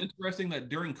thought it was interesting that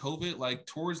during COVID, like,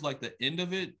 towards like the end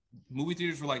of it, movie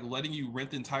theaters were like letting you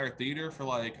rent the entire theater for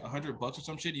like $100 or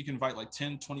some shit. You can invite like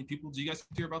 10, 20 people. Do you guys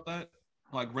hear about that?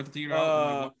 Like, rent the theater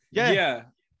out? Yeah.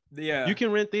 You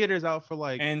can rent theaters out for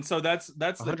like, and so that's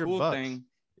the cool $100. thing.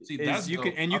 See, is you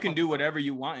can do whatever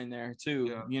you want in there too.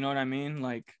 Yeah. You know what I mean?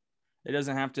 Like, it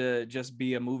doesn't have to just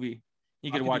be a movie.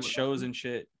 You can watch shows and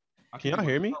shit. Can y'all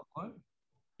hear me?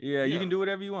 Yeah, you can do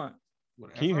whatever you want.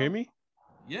 Can you hear me?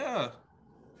 Yeah.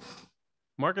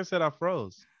 Marcus said I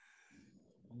froze.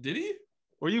 Did he?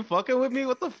 Were you fucking with me?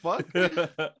 What the fuck?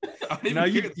 No,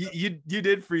 you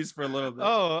did freeze for a little bit.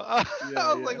 Oh, I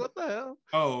was like, what the hell?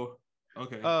 Oh,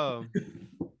 okay.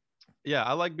 Yeah,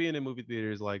 I like being in movie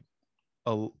theaters, like,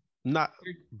 not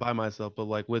by myself, but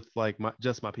like with like my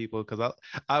people, because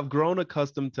I've grown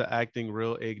accustomed to acting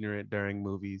real ignorant during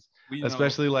movies,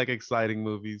 especially like exciting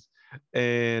movies.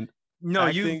 And no,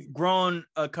 you've grown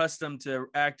accustomed to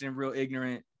acting real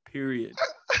ignorant, period.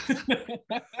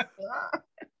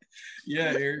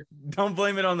 Yeah, Eric. Don't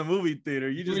blame it on the movie theater.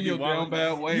 You just be down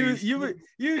bad ways. You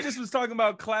just was talking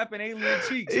about clapping alien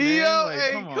cheeks, man. Yo, like,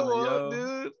 hey, come on,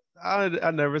 dude.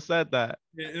 I never said that.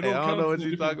 Yeah, I don't know what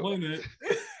you're talking about.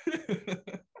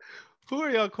 Who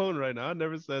are y'all calling right now? I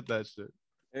never said that shit.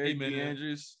 Hey, man,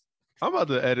 Andrews. I'm about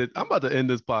to end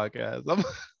this podcast.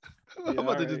 I'm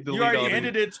about to just delete. You already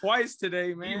ended it twice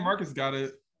today, man. Marcus got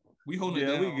it. We holding it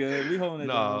down. We good. We holding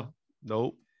it down.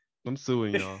 Nope. I'm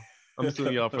suing y'all. I'm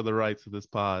suing y'all for the rights of this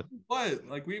pod. What?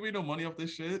 Like, we made no money off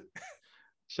this shit.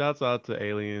 Shouts out to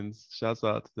aliens. Shouts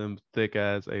out to them thick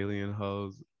ass alien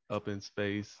hoes up in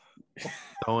space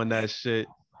throwing that shit.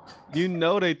 You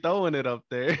know they throwing it up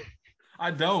there.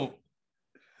 I don't.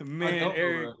 Man,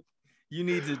 Eric, you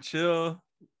need to chill.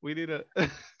 We need to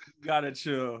gotta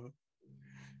chill.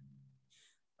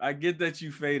 I get that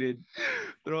you faded.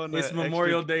 Throwing it's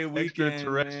Memorial Day weekend.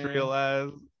 Extraterrestrial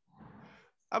ass.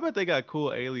 I bet they got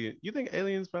cool alien. You think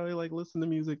aliens probably like listen to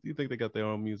music? You think they got their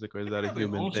own music, or is that a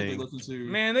human thing?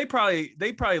 Man, they probably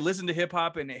listen to hip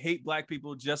hop and they hate black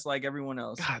people just like everyone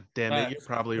else. God damn it, you're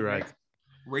probably right.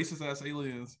 Racist ass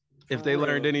aliens. If they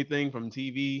learned anything from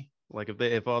TV, Like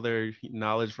if all their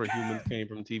knowledge for humans came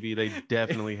from TV, they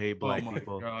definitely hate black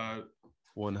people. Oh my god,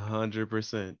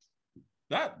 100%.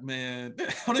 that man,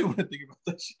 I don't even want to think about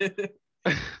that shit.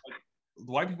 Like, the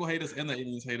white people hate us and the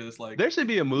aliens hate us. Like there should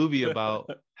be a movie about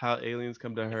how aliens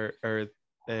come to Earth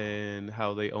and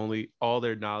how they all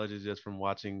their knowledge is just from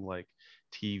watching like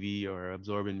TV or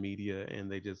absorbing media,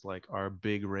 and they just like are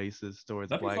big racists towards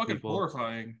that'd be black fucking people.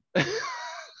 horrifying.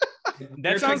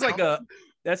 That sounds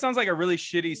like a really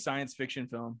shitty science fiction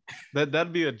film.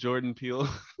 That'd be a Jordan Peele.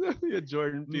 That'd be a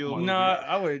Jordan Peele. No,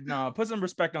 I would put some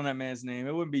respect on that man's name.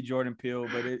 It wouldn't be Jordan Peele,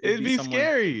 but it'd be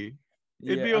scary.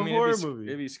 It'd be a horror movie.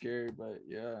 It'd be scary, but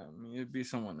yeah, I mean, it'd be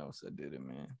someone else that did it,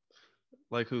 man.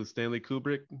 Like who? Stanley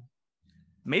Kubrick?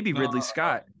 Maybe Ridley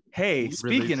Scott. Hey,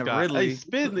 speaking of Ridley,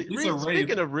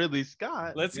 speaking of Ridley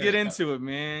Scott, let's get into it,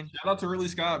 man. Shout out to Ridley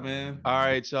Scott, man. All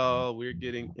right, y'all. We're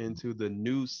getting into the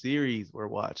new series we're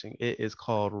watching. It is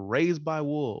called Raised by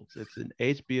Wolves. It's an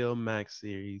HBO Max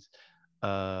series.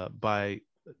 It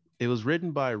was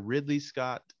written by Ridley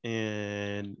Scott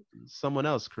and someone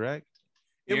else, correct?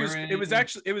 It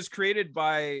was created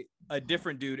by a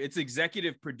different dude. It's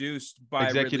executive produced by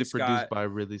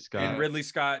Ridley Scott. And Ridley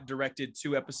Scott directed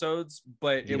 2 episodes,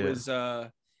 but it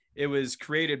was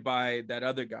created by that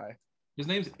other guy. His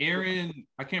name's Aaron.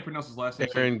 I can't pronounce his last name.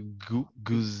 Aaron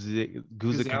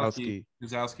Guzikowski.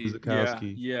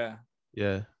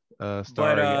 Yeah.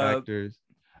 Starring actors.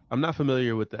 I'm not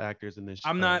familiar with the actors in this show.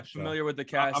 I'm not familiar with the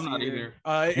cast. I'm not either.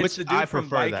 It's the dude from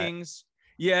Vikings.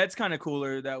 Yeah, it's kind of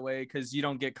cooler that way because you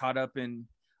don't get caught up in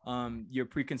your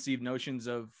preconceived notions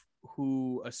of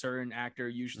who a certain actor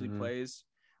usually plays.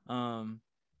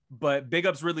 But big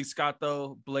ups Ridley Scott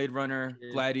though. Blade Runner,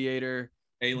 Gladiator,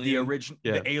 Alien. the original,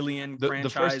 the Alien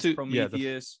franchise,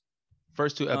 Prometheus.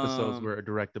 First 2 episodes were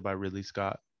directed by Ridley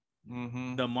Scott.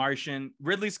 The Martian.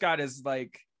 Ridley Scott is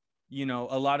like,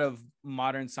 a lot of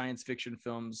modern science fiction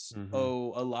films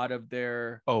owe a lot of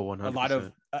their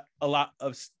 100%. a lot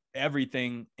of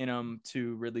everything in them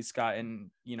to Ridley Scott and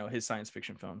his science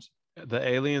fiction films. The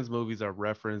Aliens movies are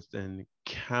referenced in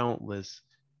countless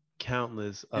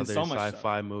other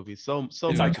sci-fi movies. So it's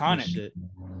iconic. Shit.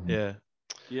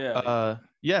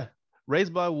 Yeah.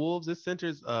 Raised by Wolves. It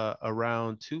centers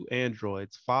around 2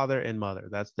 androids, father and mother.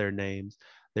 That's their names.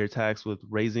 They're tasked with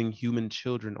raising human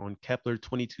children on Kepler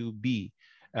 22b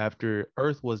after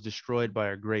Earth was destroyed by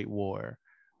a great war.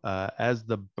 As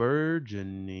the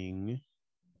burgeoning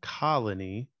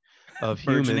colony of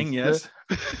humans. Yes.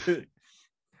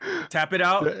 Tap it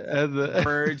out.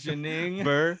 Burgeoning.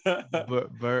 Burgeoning.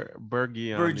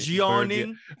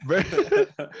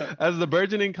 As the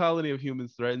burgeoning colony of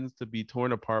humans threatens to be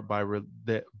torn apart by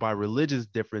religious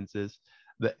differences,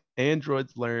 the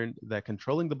androids learned that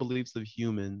controlling the beliefs of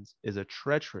humans is a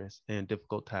treacherous and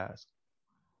difficult task.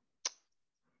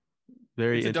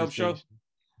 Very interesting. Dope show.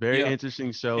 Very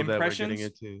interesting show that we're getting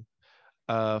into.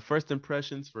 First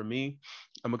impressions for me,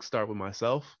 I'm gonna start with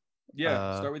myself.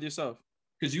 Start with yourself.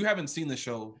 Because you haven't seen the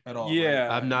show at all. Yeah,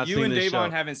 right? I've not seen this show. You and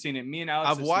Davon show. haven't seen it. Me and Alex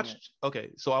I've watched.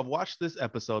 Okay, so I've watched this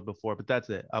episode before, but that's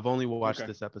it. I've only watched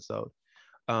this episode.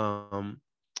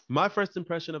 My first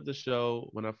impression of the show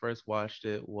when I first watched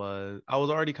it was I was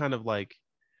already kind of like,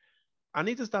 I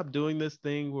need to stop doing this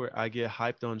thing where I get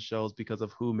hyped on shows because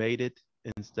of who made it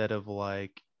instead of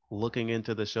like looking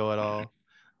into the show at all,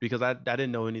 because I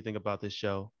didn't know anything about this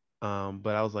show.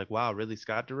 But I was like, wow, Ridley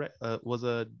Scott was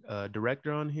a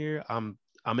director on here. I'm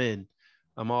in.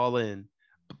 I'm all in.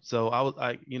 So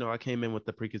I came in with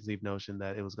the preconceived notion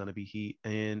that it was going to be heat.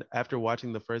 And after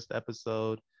watching the first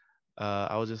episode,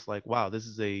 I was just like, wow,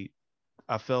 I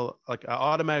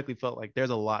automatically felt like there's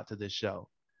a lot to this show.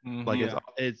 Like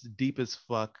it's deep as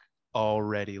fuck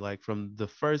already. Like from the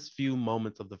first few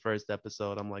moments of the first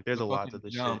episode, I'm like, there's a lot to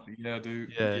this shit. Yeah,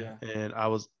 dude. Yeah. And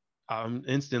I'm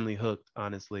instantly hooked,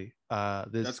 honestly.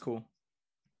 That's cool.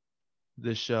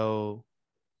 This show,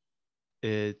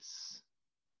 I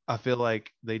feel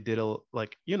like they did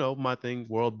my thing,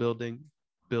 world building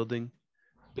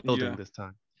this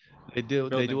time. They do a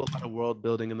lot of world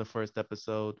building in the first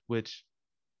episode, which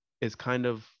is kind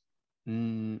of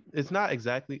it's not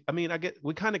exactly. I mean,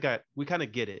 we kind of get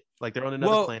it. Like they're on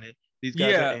another planet. These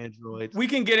guys are androids. We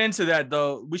can get into that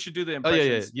though. We should do the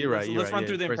impressions. Oh yeah. You're right. Let's run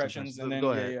through the impressions and then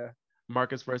go ahead.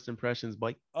 Marcus, first impressions,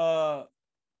 Blake.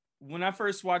 When I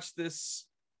first watched this,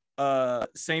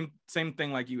 same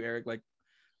thing like you, Eric. Like,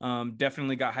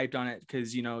 definitely got hyped on it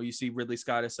because you see Ridley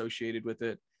Scott associated with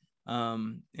it.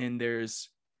 And there's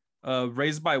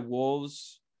Raised by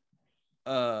Wolves.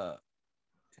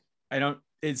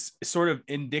 It's sort of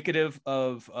indicative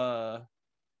of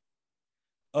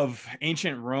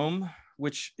ancient Rome,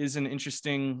 which is an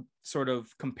interesting sort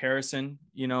of comparison.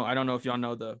 You know, I don't know if y'all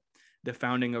know the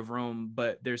founding of Rome,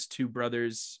 but there's two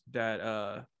brothers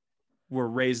that were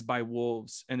raised by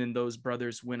wolves, and then those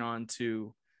brothers went on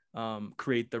to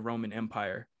create the Roman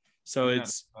Empire. So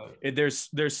there's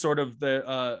sort of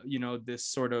the you know, this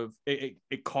sort of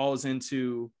it calls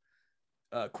into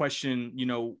question, you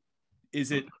know,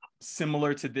 is it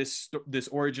similar to this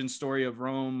origin story of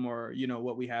Rome, or you know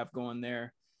what we have going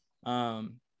there?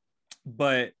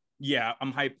 But yeah,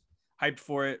 I'm hyped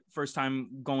for it. First time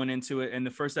going into it, and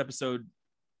the first episode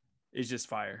is just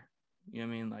fire. You know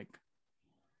what I mean? Like,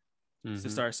 to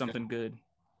start something good,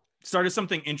 started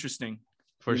something interesting.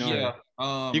 For sure.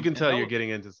 Yeah. You can tell you're getting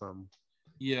into something.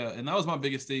 Yeah, and that was my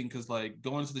biggest thing, because like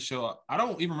going into the show, I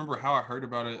don't even remember how I heard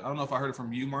about it. I don't know if I heard it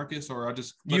from you, Marcus, or I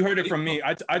just you heard it from me.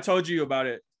 I told you about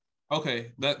it.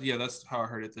 Okay, that's how I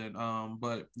heard it then.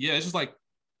 But yeah, it's just like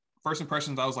first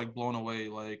impressions, I was like blown away,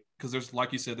 like because there's,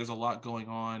 like you said, there's a lot going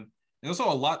on, and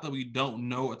also a lot that we don't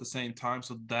know at the same time.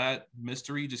 So that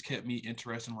mystery just kept me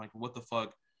interested in like what the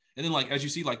fuck. And then like as you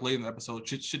see like later in the episode,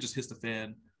 shit just hits the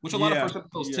fan, which a lot of first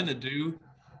episodes tend to do.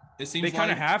 It seems they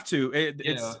kind of have to.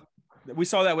 It's we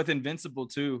saw that with Invincible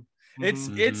too.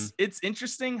 It's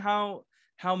interesting how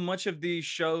much of these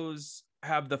shows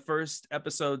have the first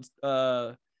episodes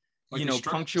like, you know,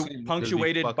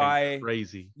 punctuated by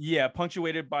crazy. Yeah,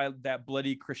 punctuated by that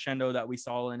bloody crescendo that we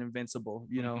saw in Invincible,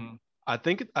 you know. I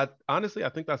think honestly, I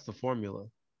think that's the formula.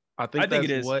 I think that's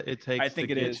it is what it takes to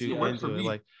get you into it.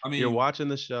 Like, I mean, you're watching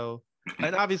the show,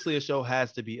 and obviously a show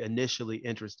has to be initially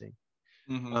interesting.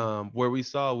 Where we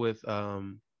saw with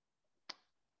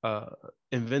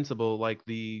Invincible, like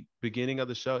the beginning of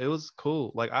the show, it was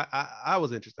cool. Like I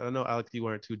was interested. I know, Alex, you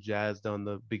weren't too jazzed on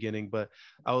the beginning, but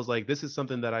I was like, this is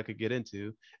something that I could get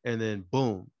into. And then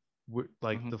boom,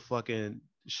 the fucking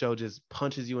show just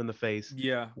punches you in the face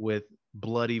with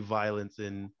bloody violence.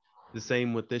 And the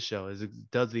same with this show, is it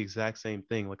does the exact same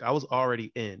thing. Like, I was already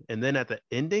in, and then at the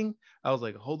ending, I was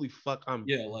like, holy fuck,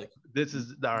 this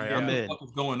is all right. I'm in.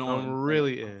 What's going on? I'm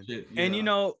really in. Shit, and you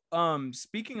know,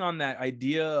 speaking on that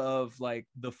idea of like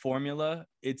the formula,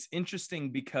 it's interesting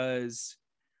because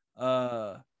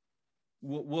we'll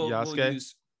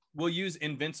use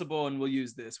Invincible, and we'll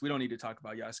use this. We don't need to talk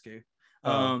about Yasuke.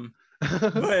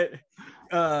 But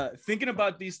thinking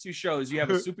about these two shows, you have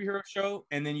a superhero show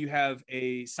and then you have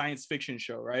a science fiction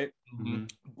show, right?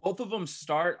 Both of them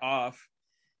start off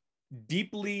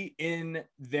deeply in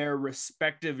their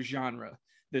respective genre.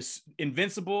 This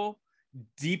Invincible,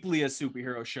 deeply a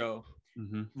superhero show.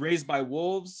 Raised by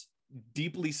Wolves,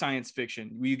 deeply science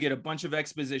fiction. You get a bunch of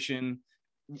exposition.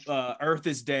 Earth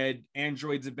is dead.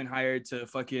 Androids have been hired to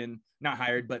not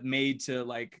hired, but made to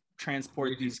like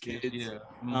transport these kids,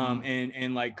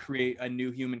 and like create a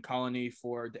new human colony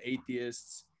for the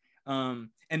atheists. And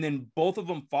then both of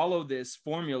them follow this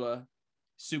formula,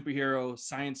 superhero,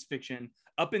 science fiction,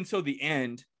 up until the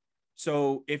end.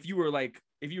 So if you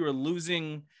were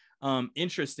losing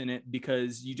interest in it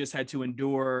because you just had to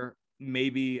endure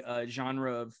maybe a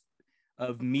genre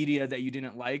of media that you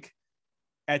didn't like,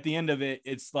 at the end of it,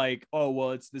 it's like, oh,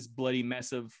 well, it's this bloody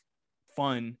mess of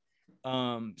fun.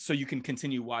 So you can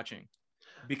continue watching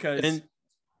because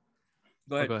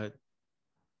go ahead.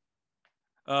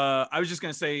 I was just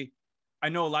going to say, I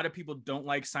know a lot of people don't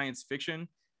like science fiction,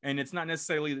 and it's not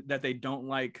necessarily that they don't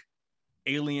like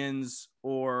aliens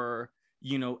or,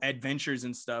 you know, adventures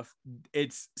and stuff.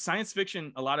 It's science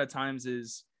fiction. A lot of times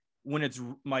is when it's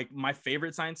like my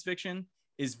favorite science fiction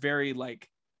is very like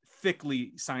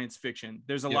thickly science fiction.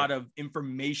 There's a lot of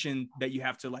information that you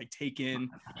have to like take in.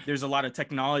 There's a lot of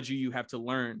technology you have to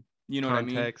learn. You know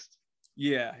Context.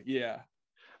 what I mean? Yeah.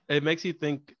 It makes you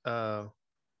think,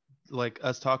 like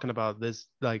us talking about this,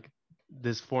 like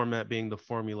this format being the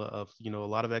formula of, you know, a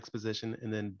lot of exposition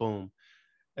and then boom,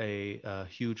 a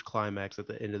huge climax at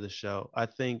the end of the show. I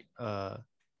think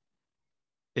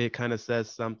it kind of says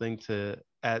something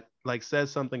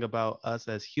about us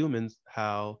as humans,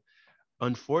 how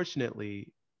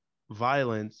unfortunately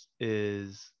violence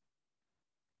is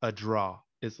a draw.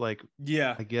 It's like,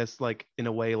 I guess, like in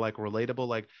a way, like relatable,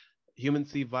 like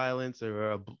humans see violence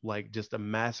or like just a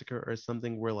massacre or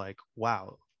something, we're like,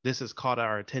 wow, this has caught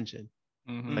our attention.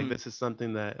 Like, this is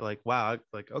something that, like, wow,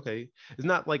 like, okay, it's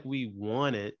not like we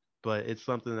want it, but it's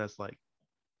something that's like,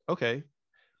 okay,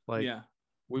 like,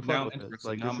 we fuck with this.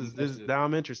 Like, now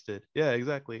I'm interested. Yeah,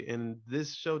 exactly. And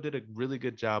this show did a really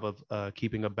good job of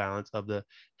keeping a balance of the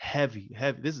heavy.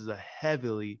 This is a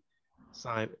heavily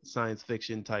science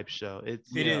fiction type show. It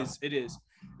is.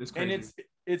 It's crazy. And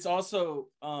it's also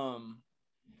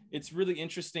it's really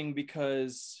interesting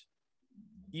because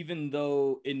even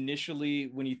though initially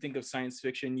when you think of science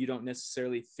fiction, you don't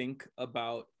necessarily think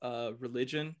about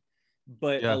religion,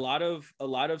 but a lot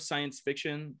of science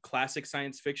fiction, classic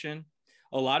science fiction,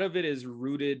 a lot of it is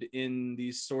rooted in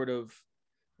these sort of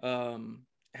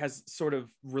has sort of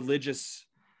religious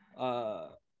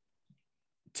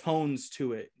tones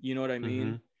to it. You know what I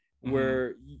mean?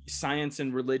 Where science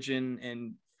and religion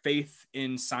and faith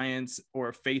in science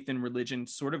or faith in religion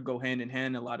sort of go hand in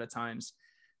hand a lot of times.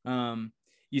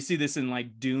 You see this in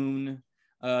like Dune.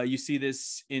 You see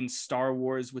this in Star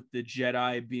Wars with the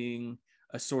Jedi being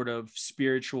a sort of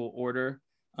spiritual order.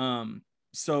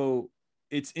 So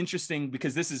it's interesting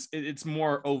because it's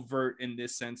more overt in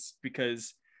this sense,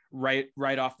 because right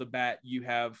off the bat, you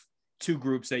have two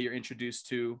groups that you're introduced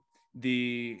to: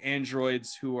 the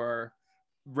androids, who are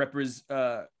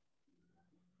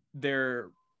they're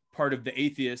part of the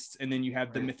atheists, and then you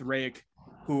have the Mithraic,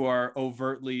 who are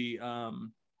overtly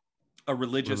a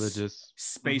religious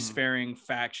spacefaring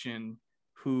faction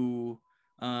who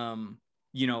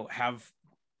you know,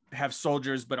 have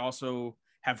soldiers but also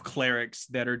have clerics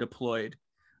that are deployed.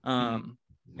 And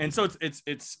so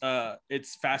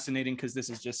it's fascinating because this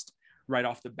is just right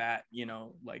off the bat, you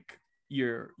know, like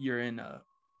you're in a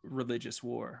religious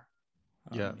war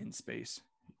in space.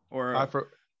 Or I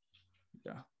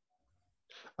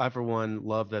for one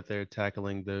love that they're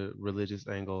tackling the religious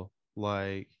angle.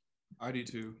 Like, I do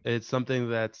too. It's something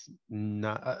that's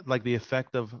not like the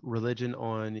effect of religion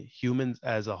on humans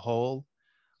as a whole,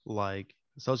 like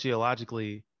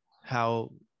sociologically,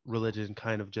 how religion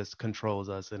kind of just controls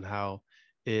us and how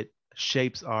it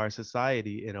shapes our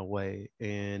society in a way.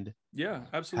 And yeah,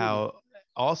 absolutely. How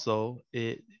also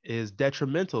it is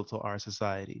detrimental to our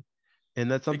society. And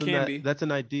that's something that's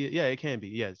an idea. Yeah, it can be.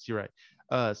 Yes, you're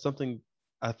right. Something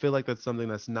I feel like that's something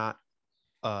that's not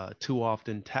too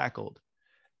often tackled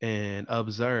and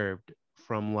observed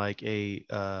from like a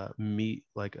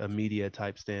media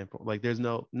type standpoint. Like there's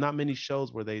not many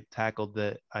shows where they tackled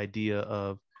the idea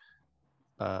of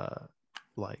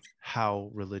like how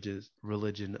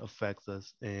religion affects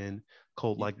us, and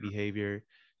cult-like behavior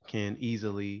can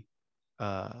easily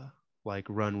like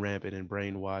run rampant and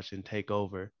brainwash and take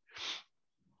over.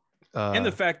 And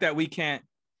the fact that we can't,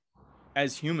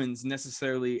 as humans,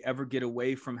 necessarily ever get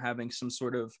away from having some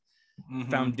sort of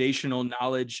foundational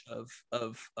knowledge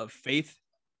of faith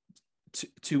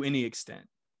to any extent,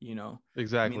 you know.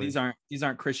 Exactly. I mean, these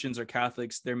aren't Christians or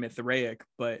Catholics, they're Mithraic,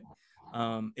 but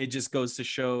it just goes to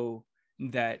show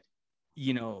that,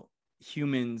 you know,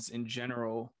 humans in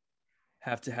general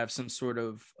have to have some sort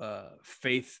of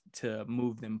faith to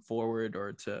move them forward,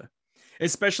 or to,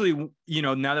 especially, you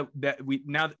know, now that we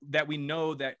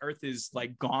know that Earth is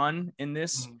like gone in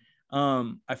this.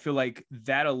 I feel like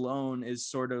that alone is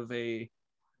sort of a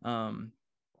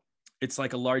it's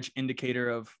like a large indicator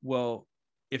of, well,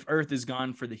 if Earth is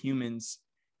gone for the humans,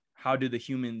 how do the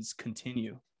humans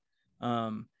continue?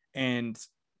 And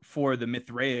for the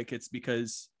Mithraic, it's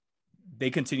because they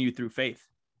continue through faith.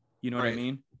 You know what I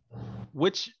mean?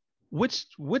 Which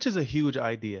is a huge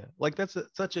idea. Like that's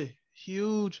such a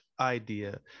huge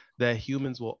idea that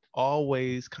humans will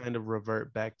always kind of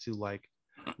revert back to like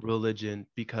religion,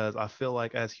 because I feel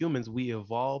like as humans we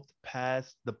evolved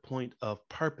past the point of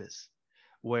purpose,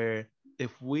 where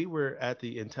if we were at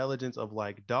the intelligence of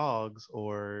like dogs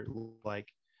or like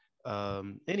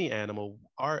any animal,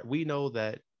 we know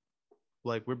that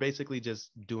like we're basically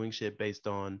just doing shit based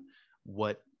on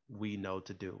what we know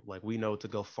to do. Like we know to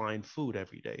go find food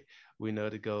every day, we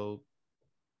know to go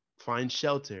find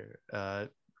shelter,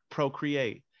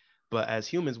 procreate. But as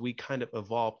humans we kind of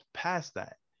evolved past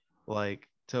that, like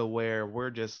to where we're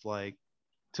just like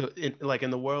in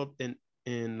the world,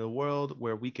 in the world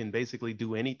where we can basically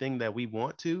do anything that we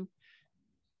want to.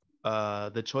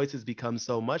 The choices become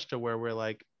so much to where we're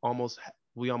like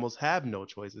we almost have no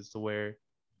choices, to where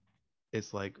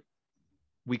it's like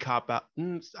we cop out.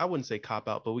 I wouldn't say cop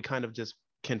out, but we kind of just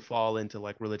can fall into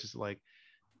like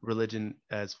religion,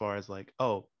 as far as like,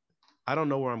 oh, I don't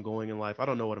know where I'm going in life, I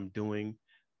don't know what I'm doing,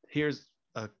 here's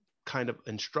a kind of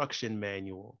instruction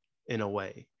manual in a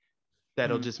way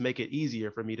that'll just make it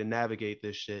easier for me to navigate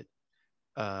this shit.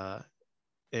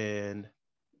 And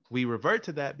we revert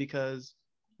to that because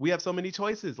we have so many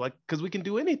choices, like because we can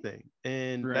do anything.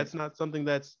 And that's not something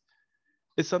it's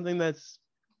something that's,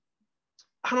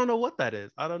 I don't know what that is.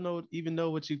 I don't even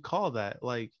know what you call that.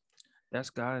 Like,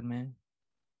 that's God, man.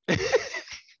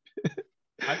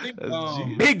 I think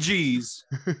big G's.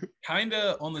 Kind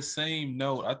of on the same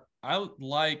note, I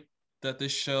like that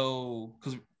this show,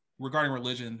 because regarding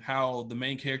religion, how the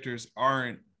main characters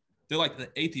they're like the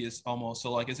atheists almost.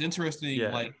 So like it's interesting,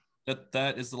 like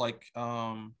that is like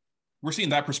we're seeing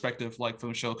that perspective like from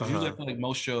the show, because usually I feel like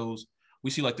most shows we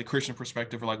see like the Christian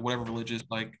perspective or like whatever religious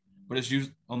like, but it's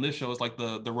used on this show it's like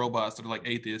the robots that are like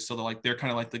atheists, so they're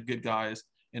kind of like the good guys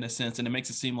in a sense, and it makes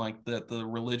it seem like that the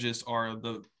religious are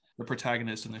the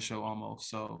protagonists in the show almost.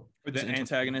 So for the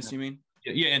antagonists, you mean?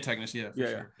 Yeah, antagonists, yeah.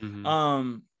 Sure.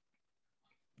 Mm-hmm.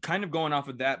 Kind of going off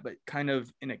of that, but kind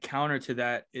of in a counter to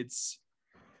that, it's,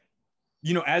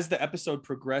 you know, as the episode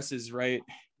progresses, right,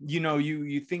 you know,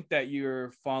 you think that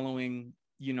you're following,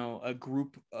 you know, a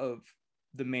group of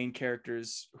the main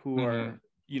characters who are,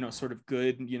 you know, sort of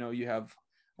good. You know, you have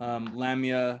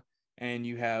Lamia, and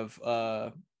you have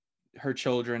her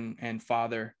children and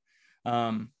father,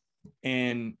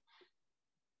 and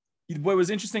what was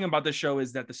interesting about the show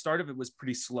is that the start of it was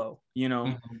pretty slow. You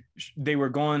know, they were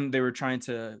trying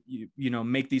to, you know,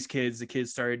 make these kids. The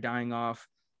kids started dying off.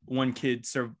 One kid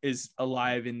is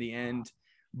alive in the end,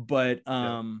 but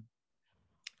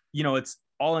you know, it's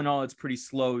all in all, it's pretty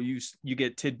slow. You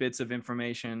get tidbits of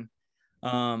information,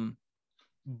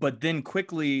 but then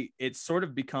quickly it sort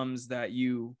of becomes that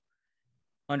you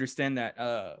understand that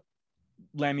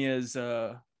Lamia is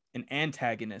an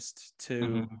antagonist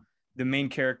to the main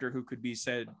character, who could be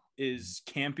said is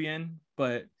Campion,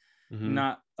 but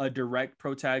not a direct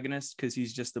protagonist, because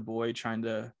he's just a boy trying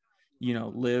to, you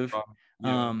know, live.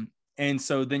 And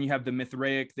so then you have the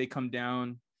Mithraic, they come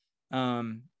down.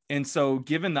 And so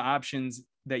given the options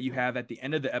that you have at the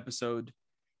end of the episode,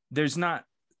 there's not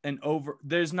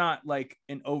like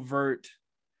an overt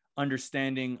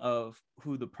understanding of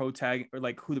who the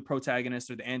protagonist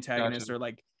or the antagonist or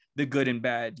like the good and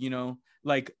bad, you know,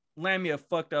 like Lamia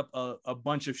fucked up a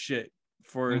bunch of shit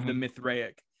for the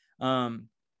Mithraic. And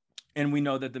we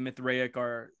know that the Mithraic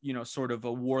are, you know, sort of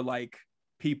a warlike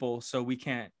people, so we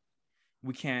can't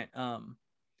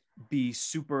be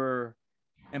super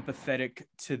empathetic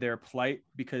to their plight,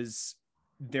 because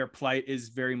their plight is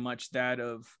very much that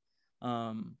of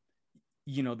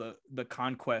you know, the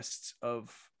conquests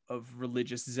of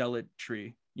religious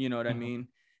zealotry, you know what I mean?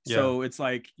 So it's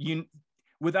like,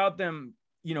 without them,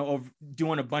 you know,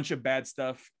 doing a bunch of bad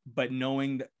stuff, but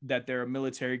knowing that they're a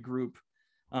military group,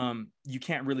 you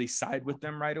can't really side with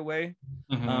them right away.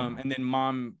 And then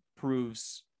Mom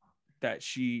proves that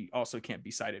she also can't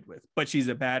be sided with, but she's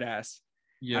a badass.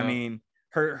 I mean,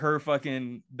 her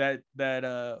fucking that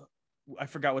I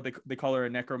forgot what they call her, a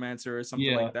necromancer or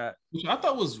something like that. Which I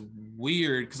thought was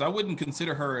weird, because I wouldn't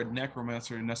consider her a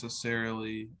necromancer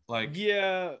necessarily. Like,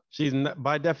 she's not,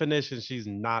 by definition, she's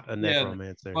not a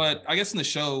necromancer. But I guess in the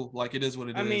show, like, it is what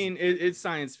it is. I mean, it's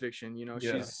science fiction, you know.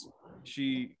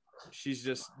 She's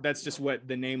just, that's just what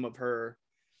the name of her,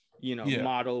 you know,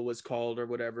 model was called or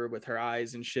whatever, with her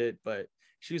eyes and shit. But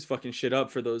she was fucking shit up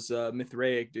for those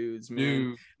Mithraic dudes,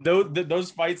 man.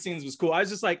 Those fight scenes was cool. I was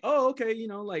just like, oh, okay, you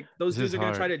know, like those dudes are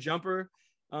gonna try to jump her,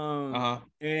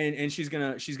 and she's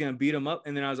gonna beat them up.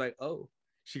 And then I was like, oh,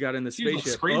 she got in the spaceship.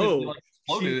 It's like Sindel.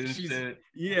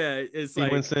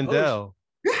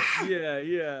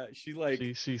 She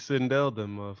Sindel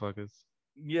them motherfuckers.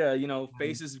 Yeah, you know,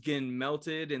 faces getting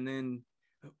melted and then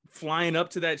flying up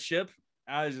to that ship.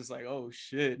 I was just like, oh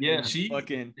shit. Yeah, she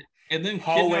fucking. And then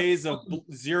hallways of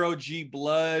 0G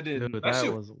blood, and dude,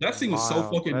 that scene was so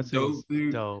fucking dope,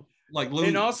 dude. Like, literally.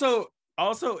 And also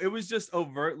it was just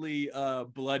overtly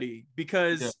bloody,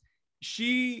 because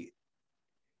she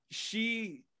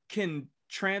can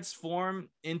transform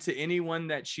into anyone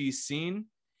that she's seen.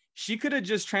 She could have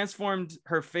just transformed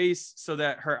her face so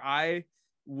that her eye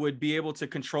would be able to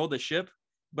control the ship,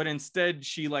 but instead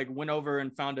she like went over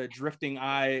and found a drifting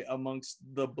eye amongst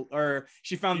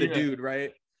she found the dude,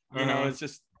 right? You know,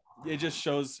 it just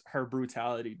shows her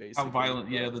brutality, basically. How violent,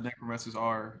 the necromancers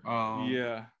are.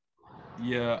 I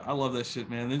love that shit,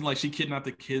 man. Then like she kidnapped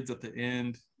the kids at the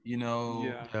end, you know.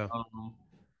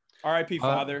 R.I.P.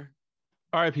 Father.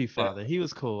 R.I.P. Father. He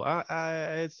was cool.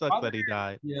 It sucked that he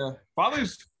died. Yeah,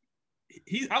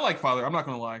 I like Father. I'm not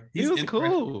gonna lie. He was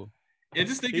cool. I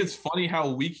just think it's funny how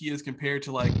weak he is compared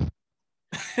to like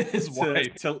his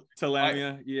wife, to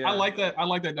Lamia. I like that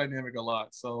dynamic a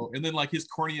lot. So, and then like his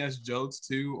corny ass jokes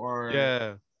too, or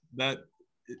dad like,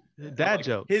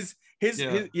 joke. He's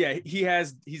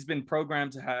been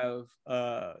programmed to have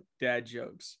dad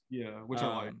jokes. Which I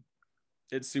like.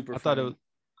 It's super. I thought it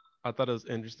was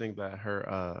interesting that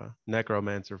her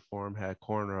necromancer form had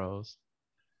cornrows.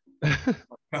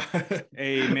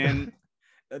 Hey man,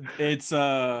 it's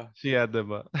she had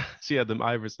them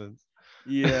Iversons.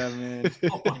 Yeah, man.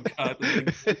 Oh my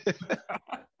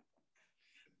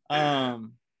god.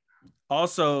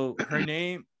 Also her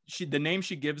name, the name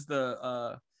she gives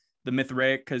the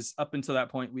Mithraic, because up until that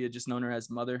point we had just known her as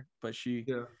Mother, but she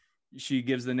she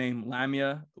gives the name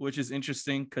Lamia, which is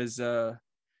interesting because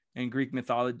in Greek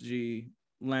mythology,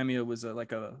 Lamia was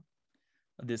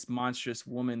this monstrous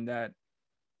woman that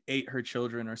ate her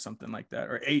children or something like that,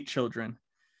 or ate children.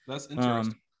 That's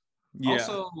interesting. Yeah.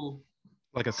 Also,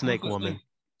 like a snake woman.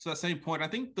 To that same point, I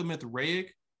think the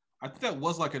Mithraic, I think that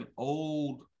was like an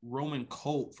old Roman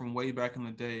cult from way back in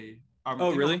the day.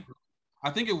 Really? I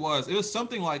think it was. It was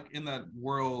something like in that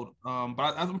world.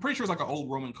 But I'm pretty sure it's like an old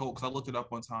Roman cult because I looked it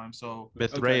up one time. So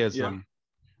Mithraism. Okay, yeah.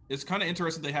 It's kind of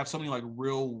interesting they have so many like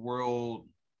real world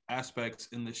aspects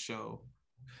in this show.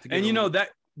 And you know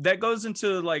that goes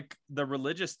into like the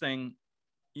religious thing.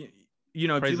 You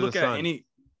know, if you look at any,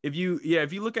 if you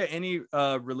look at any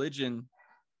religion,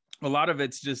 a lot of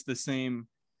it's just the same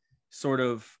sort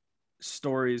of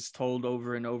stories told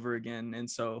over and over again, and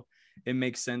so it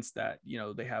makes sense that, you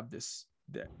know, they have this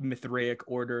Mithraic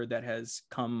order that has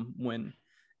come when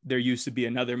there used to be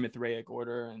another Mithraic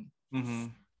order,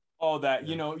 and all that.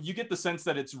 You know, you get the sense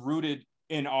that it's rooted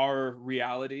in our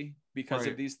reality because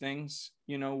of these things,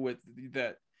 you know, with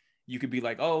that you could be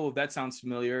like, oh, that sounds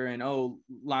familiar, and oh,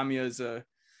 Lamia is a,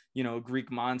 you know, Greek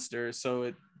monster, so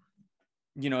it,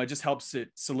 you know, it just helps it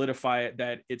solidify it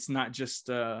that it's not just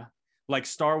like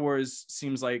Star Wars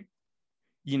seems like,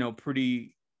 you know,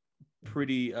 pretty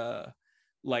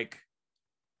like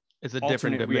it's a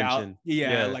different dimension.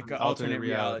 Like an alternate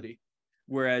reality.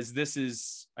 Whereas this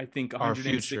is, I think,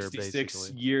 166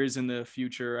 future, years in the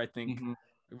future, I think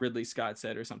Ridley Scott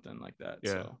said, or something like that.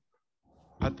 Yeah. So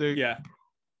I think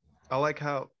I like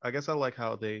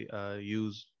how they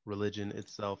use religion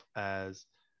itself as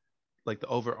like the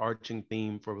overarching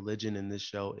theme for religion in this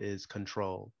show is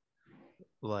control.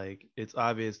 Like, it's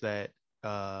obvious that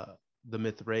the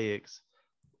Mithraics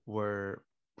were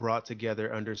brought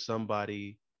together under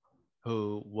somebody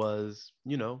who was,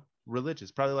 you know,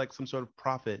 religious, probably like some sort of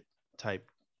prophet type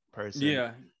person.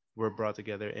 Yeah. Were brought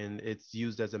together, and it's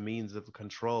used as a means of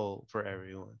control for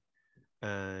everyone.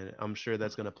 And I'm sure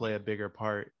that's going to play a bigger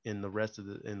part in the rest of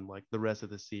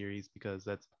the series, because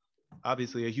that's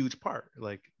obviously a huge part.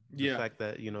 Like the fact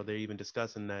that, you know, they're even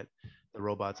discussing that the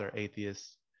robots are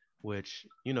atheists, which,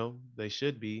 you know, they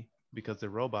should be because they're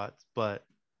robots,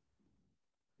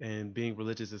 and being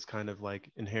religious is kind of like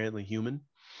inherently human.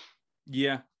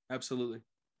 Yeah, absolutely.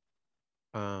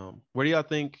 Where do y'all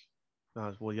think?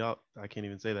 Well, y'all, I can't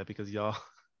even say that because y'all.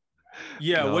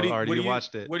 Yeah, what do you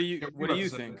watched it? What do you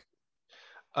think?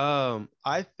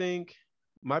 I think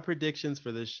my predictions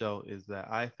for this show is that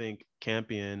I think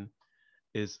Campion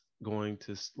is going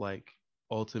to like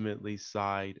ultimately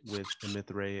side with the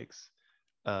Mithraics,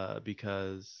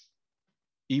 because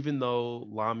even though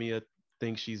Lamia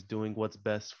thinks she's doing what's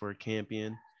best for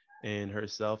Campion and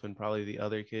herself and probably the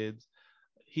other kids,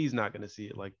 he's not going to see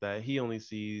it like that. He only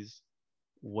sees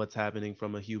what's happening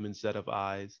from a human set of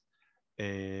eyes,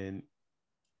 and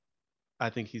I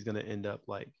think he's going to end up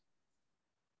like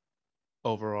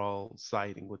overall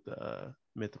siding with the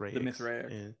Mithraics. The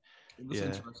Mithraic.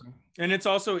 And it's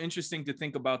also interesting to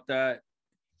think about that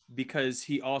because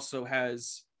he also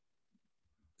has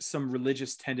some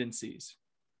religious tendencies.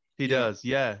 He does.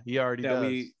 Yeah, he already does.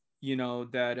 He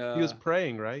was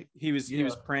praying, right? He was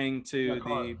praying to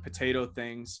the potato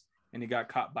things, and he got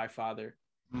caught by Father.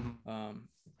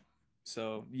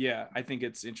 So yeah, I think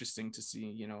it's interesting to see,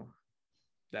 you know,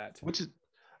 that. Which is,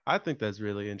 I think that's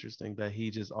really interesting that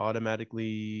he just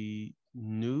automatically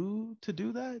knew to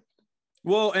do that.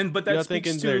 Well, but that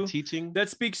speaks to their teaching. That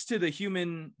speaks to the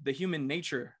human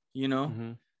nature, you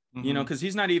know, you know, because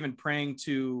he's not even praying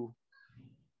to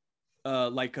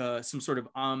some sort of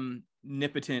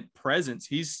omnipotent presence.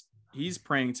 He's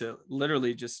praying to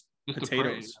literally just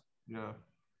potatoes. Yeah,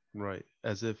 right.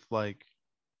 As if like,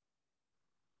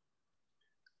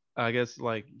 I guess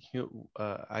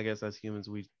as humans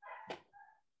we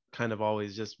kind of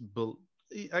always just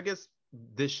I guess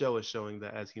this show is showing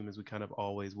that as humans we kind of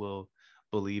always will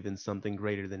believe in something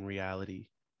greater than reality,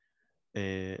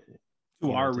 and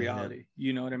to our reality.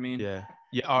 You know what I mean? Yeah.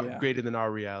 Greater than our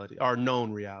reality, our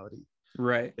known reality.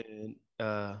 Right. And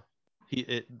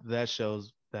that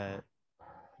shows that,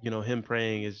 you know, him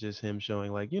praying is just him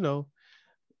showing like, you know,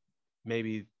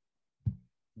 maybe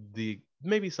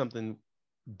something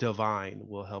divine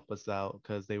will help us out,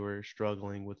 because they were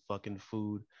struggling with fucking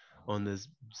food on this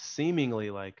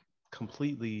seemingly like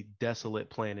completely desolate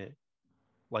planet.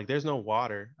 Like there's no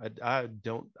water. I've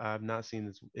not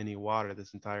seen any water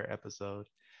this entire episode,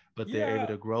 but they're able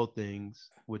to grow things,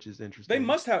 which is interesting. They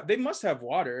must have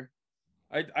water.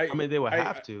 I mean, they would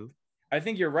have to. I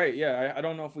think you're right. Yeah, I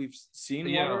don't know if we've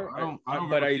seen water,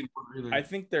 I I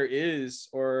think there is,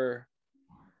 or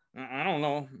I don't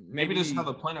know. Maybe just how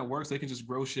the planet works, they can just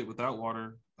grow shit without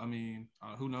water. I mean,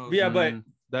 who knows? Yeah, but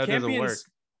that doesn't work.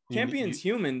 Campion's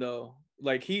human though.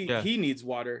 Like he needs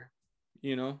water,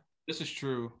 you know. This is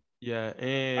true. Yeah,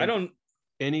 and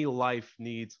any life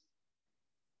needs,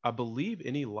 I believe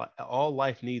all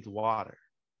life needs water.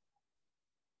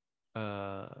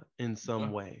 In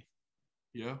some way.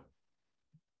 Yeah.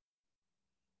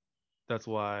 That's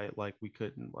why like we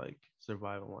couldn't like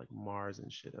survive on like Mars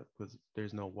and shit because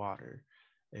there's no water,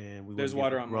 and there's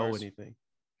water on grow Mars. Anything.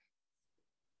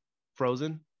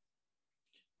 Frozen,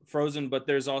 but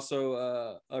there's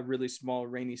also a really small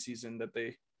rainy season that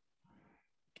they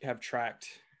have tracked.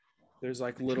 There's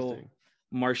like little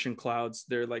Martian clouds.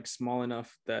 They're like small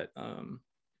enough that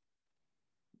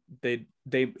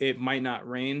it might not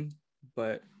rain,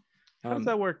 but how does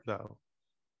that work though?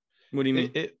 What do you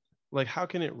mean? It like how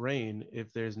can it rain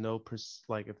if there's no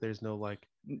if there's no like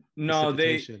no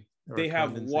they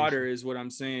have water is what I'm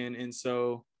saying, and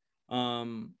so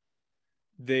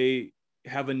they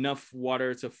have enough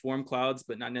water to form clouds,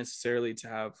 but not necessarily to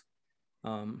have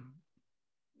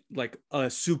like a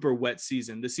super wet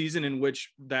season. The season in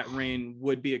which that rain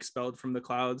would be expelled from the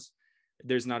clouds,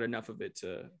 there's not enough of it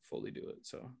to fully do it.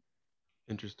 So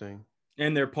interesting.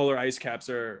 And their polar ice caps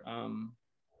are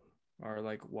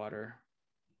like water,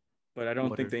 but I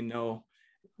don't think they know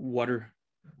water.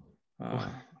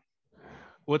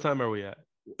 What time are we at?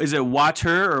 Is it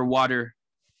water or water?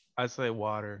 I say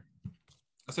water.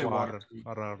 I say water.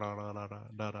 All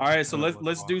right, so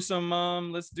let's do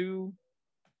some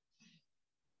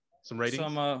ratings.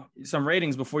 Some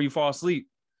ratings before you fall asleep.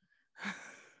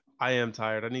 I am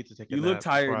tired. I need to take a nap. You look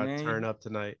tired, man. I turn up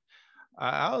tonight.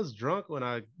 I was drunk when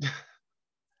I'm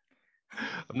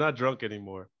not drunk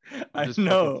anymore. I'm just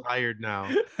tired now.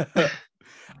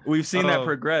 We've seen that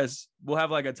progress. We'll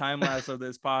have like a time lapse of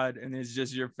this pod, and it's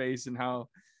just your face and how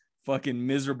fucking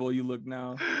miserable you look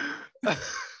now.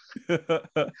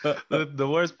 The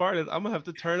worst part is I'm gonna have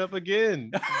to turn up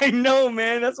again. I know,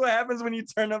 man. That's what happens when you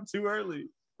turn up too early.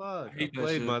 Fuck, I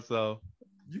played myself.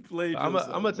 You played. I'm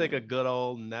gonna take a good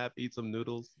old nap, eat some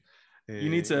noodles. You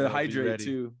need to hydrate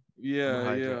too.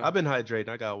 Yeah. I've been hydrating.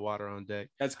 I got water on deck.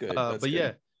 That's good.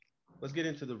 Yeah, let's get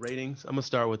into the ratings. I'm gonna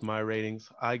start with my ratings.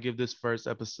 I give this first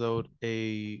episode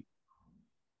a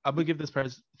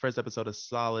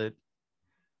solid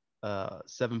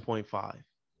 7.5,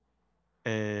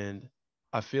 and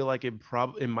I feel like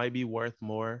it might be worth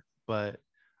more, but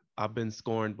I've been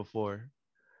scorned before,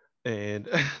 and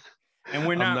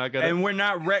we're not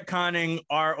retconning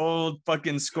our old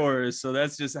fucking scores, so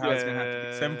that's just how it's gonna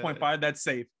have to be. 7.5, that's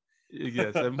safe.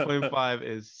 Yeah, 7.5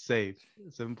 is safe.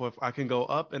 7.5. I can go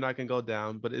up and I can go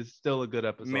down, but it's still a good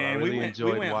episode. Man, I really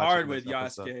enjoyed we went hard with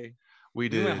Yasuke. We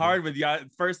went hard with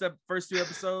first two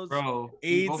episodes, bro.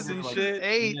 8s and shit.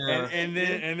 8, yeah. and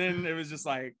then it was just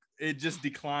like it just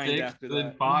declined 6, after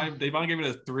that. 5. They gave it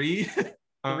a 3.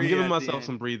 I'm giving myself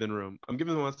some breathing room.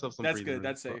 That's good.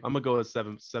 That's safe. I'm gonna go with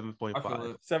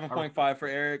 7.5. 7.5 for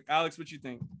Eric. Alex, what you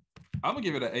think? I'm gonna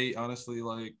give it an 8. Honestly,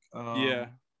 like yeah,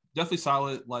 definitely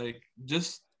solid. Like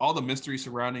just all the mystery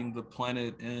surrounding the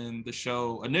planet and the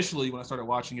show. Initially, when I started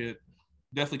watching it,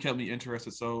 definitely kept me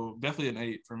interested. So definitely an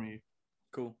 8 for me.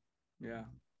 Cool. Yeah.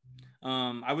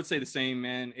 I would say the same,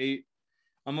 man. 8.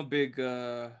 I'm a big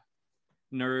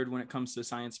nerd when it comes to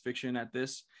science fiction at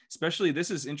this. Especially this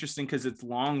is interesting because it's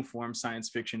long form science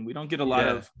fiction. We don't get a lot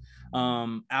of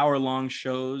hour-long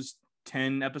shows,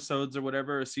 10 episodes or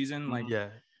whatever a season. Like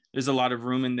there's a lot of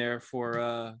room in there for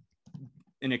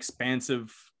an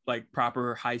expansive, like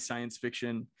proper high science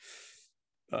fiction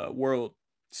world.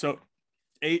 So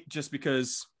 8 just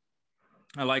because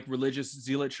I like religious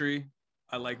zealotry.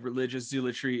 I like religious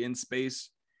zealotry in space.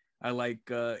 I like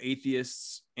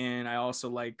atheists, and I also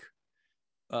like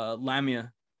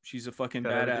Lamia. She's a fucking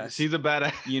badass. She's a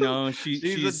badass. You know, she's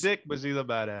a dick, but she's a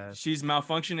badass. She's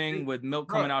malfunctioning with milk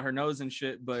coming out her nose and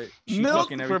shit, but she's milk,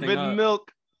 fucking everything forbidden up.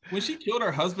 Milk. When she killed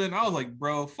her husband, I was like,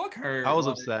 bro, fuck her. I was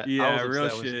upset. Yeah, I was real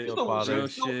upset shit. Real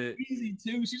shit. Easy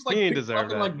too. She's like, he didn't deserve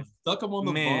that. Like stuck him on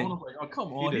the bone. I was like, oh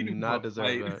come on, he did not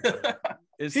deserve that.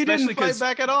 He didn't fight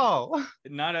back at all.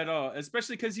 Not at all.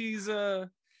 Especially because he's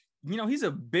he's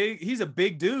a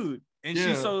big dude, and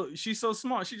she's so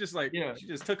smart. She just she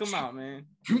just took him out, man.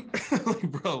 Like,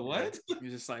 bro, what?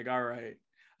 You're just like, all right,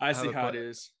 I see how it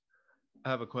is. I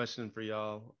have a question for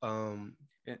y'all.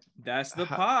 That's the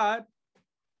pod.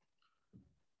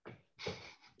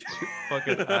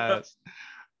 Fucking ass.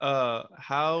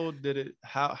 How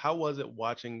was it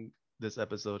watching this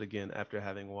episode again after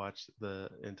having watched the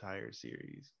entire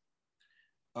series?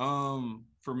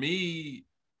 For me,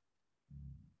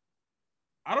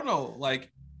 I don't know,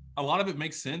 like a lot of it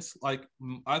makes sense. Like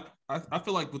I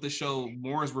feel like with the show,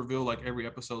 more is revealed like every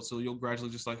episode, so you'll gradually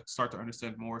just like start to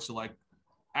understand more. So like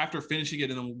after finishing it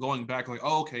and then going back, like,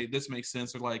 oh, okay, this makes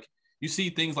sense, or like you see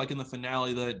things like in the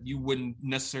finale that you wouldn't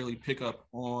necessarily pick up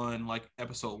on like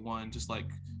episode 1, just like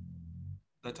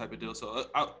that type of deal. So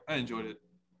I enjoyed it.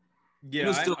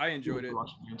 Yeah, I enjoyed it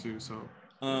too. So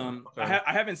okay.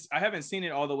 I haven't seen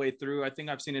it all the way through. I think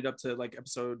I've seen it up to like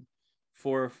episode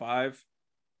 4 or 5.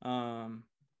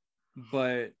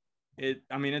 But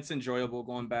it's enjoyable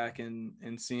going back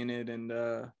and seeing it, and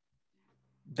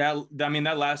that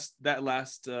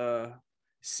last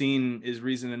scene is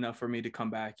reason enough for me to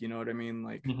come back. You know what I mean?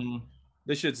 Like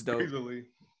this shit's dope. Easily.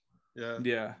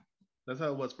 Yeah. That's how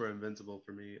it was for Invincible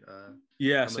for me.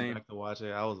 Yeah, coming same. back to watch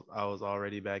it, I was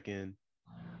already back in.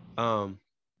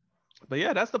 But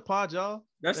yeah, that's the pod, y'all.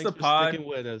 That's Thanks the pod. Sticking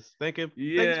with us. Thanks for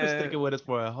sticking with us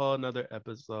for a whole nother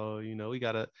episode. You know, we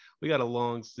got a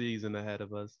long season ahead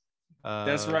of us.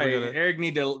 That's right. Eric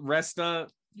need to rest up.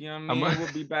 You know what I mean?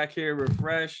 We'll be back here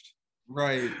refreshed.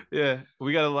 Right. Yeah,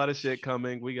 we got a lot of shit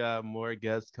coming. We got more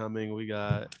guests coming. We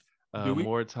got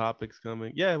more topics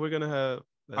coming. Yeah, we're gonna have.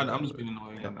 I'm just being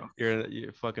annoying. I know.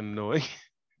 You're fucking annoying.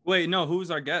 Wait, no. Who's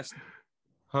our guest?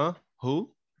 Huh? Who?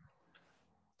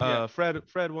 Yeah.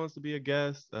 Fred wants to be a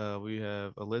guest. We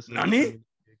have Alyssa. Nani? A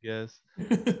guest.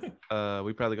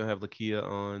 We probably gonna have Lakia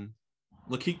on.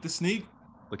 Lakeith the Sneak.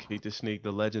 Lakeith the Sneak,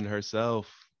 the legend herself.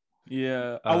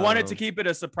 Yeah, I wanted to keep it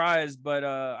a surprise, but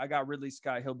I got Ridley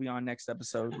Scott. He'll be on next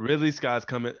episode. Ridley Scott's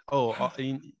coming.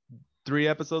 3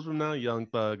 episodes from now, Young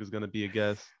Thug is gonna be a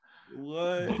guest.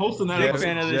 What? Hosting that Big episode.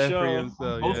 fan of the show.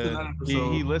 Himself, that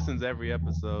episode. He listens every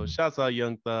episode. Shouts out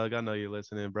Young Thug. I know you're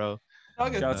listening, bro.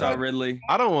 Shouts out Ridley.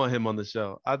 I don't want him on the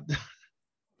show. I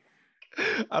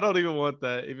don't even want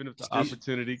that, even if the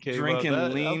opportunity came drinking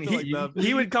up. Lean.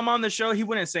 He would come on the show. He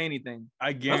wouldn't say anything.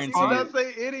 I guarantee. He not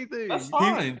say anything. That's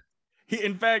fine.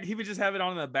 In fact, he would just have it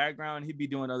on in the background. He'd be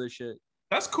doing other shit.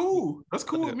 That's cool. That's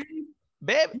cool with me.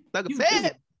 Babe, Thug,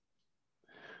 babe.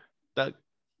 Thug.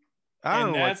 I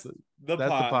don't know. That's the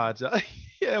pod, y'all.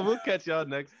 Yeah, we'll catch y'all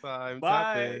next time.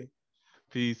 Bye.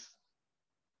 Peace.